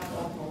that I have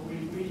the optimal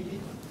really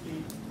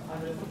easily, and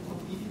there's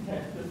some easy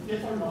test, just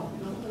yes or no.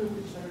 It doesn't matter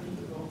which direction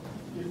to go.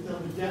 You still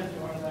with yes,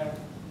 you are there,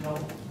 no,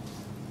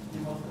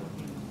 you must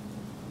continue.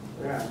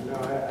 Yeah,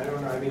 no, I don't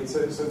know. I mean,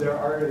 so there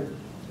are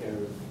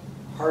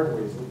hard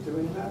ways of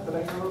doing that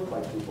I know of.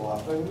 Like people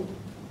often,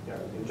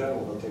 in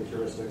general, they'll take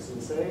heuristics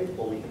and say,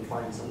 well, we can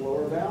find some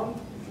lower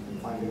bound.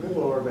 Find a good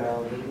lower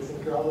bound, and you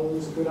think your algorithm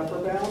is a good upper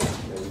bound.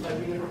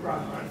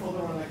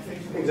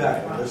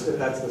 Exactly.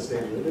 That's the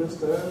standard.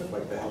 Is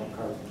like the help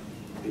card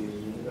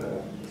being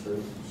sort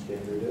of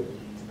standard,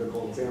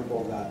 typical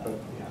example of that. But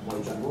more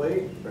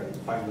generally, right,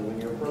 find a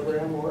linear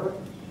program or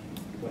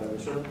whatever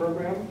sort of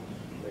program.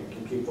 They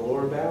can keep the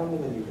lower bound,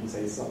 and then you can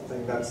say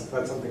something. That's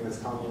something that's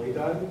commonly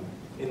done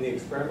in the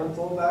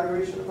experimental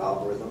evaluation of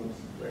algorithms,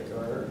 right?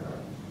 Or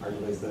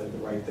arguably the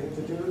right thing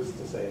to do is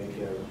to say,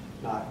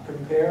 not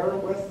compare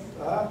with,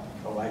 I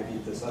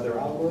beat this other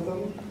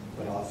algorithm,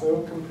 but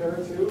also compare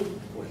to,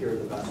 well, here are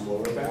the best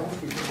lower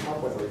bounds we can come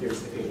up with, or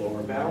here's the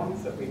lower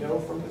bounds that we know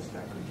from this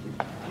technique.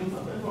 I mean,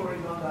 sometimes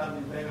already done that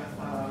with Vegas,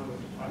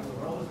 which the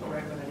world is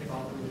correct, and every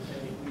author would say,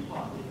 we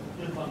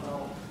just don't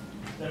know,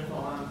 there's no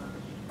answer.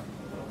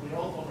 So we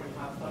also already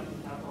have studies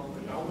that have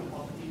already always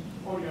positive,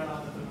 or you're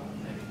not the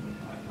answer.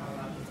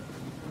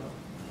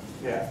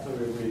 Yeah, so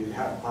we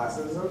have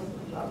classes of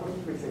that one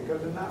we think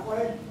of in that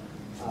way.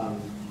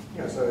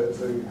 So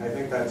I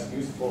think that's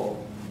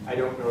useful. I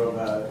don't know of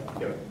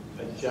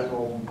a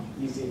general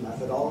easy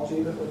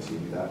methodology that lets you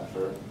do that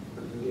for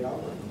the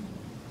algorithm.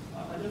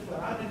 I just for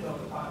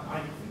anecdote,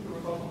 I seem to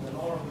recall from the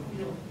law of the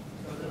field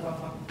that there was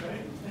a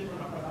very paper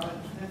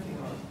analysis testing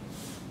on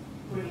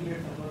 20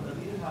 years ago that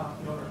didn't have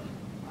Fiore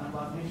and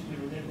was initially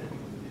rejected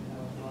because it didn't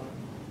have Fiore.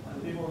 And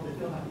the people they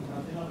still have it,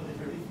 they know that they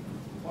released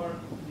or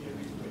the way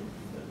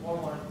that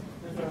forward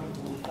different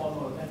will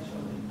follow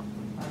eventually.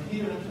 And it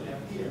did eventually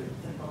appear, the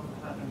same problem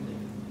happened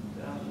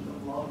there has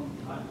a long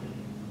behind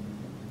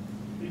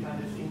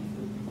the scenes.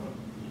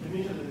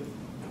 Initially,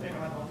 the paper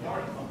had on the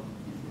article,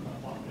 it's not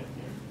one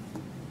here.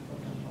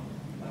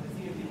 And the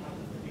CFD has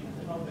the thing,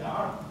 and now there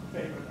are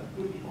papers that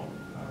good people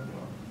are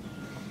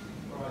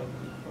providing.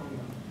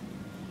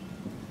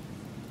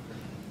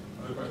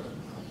 Other questions?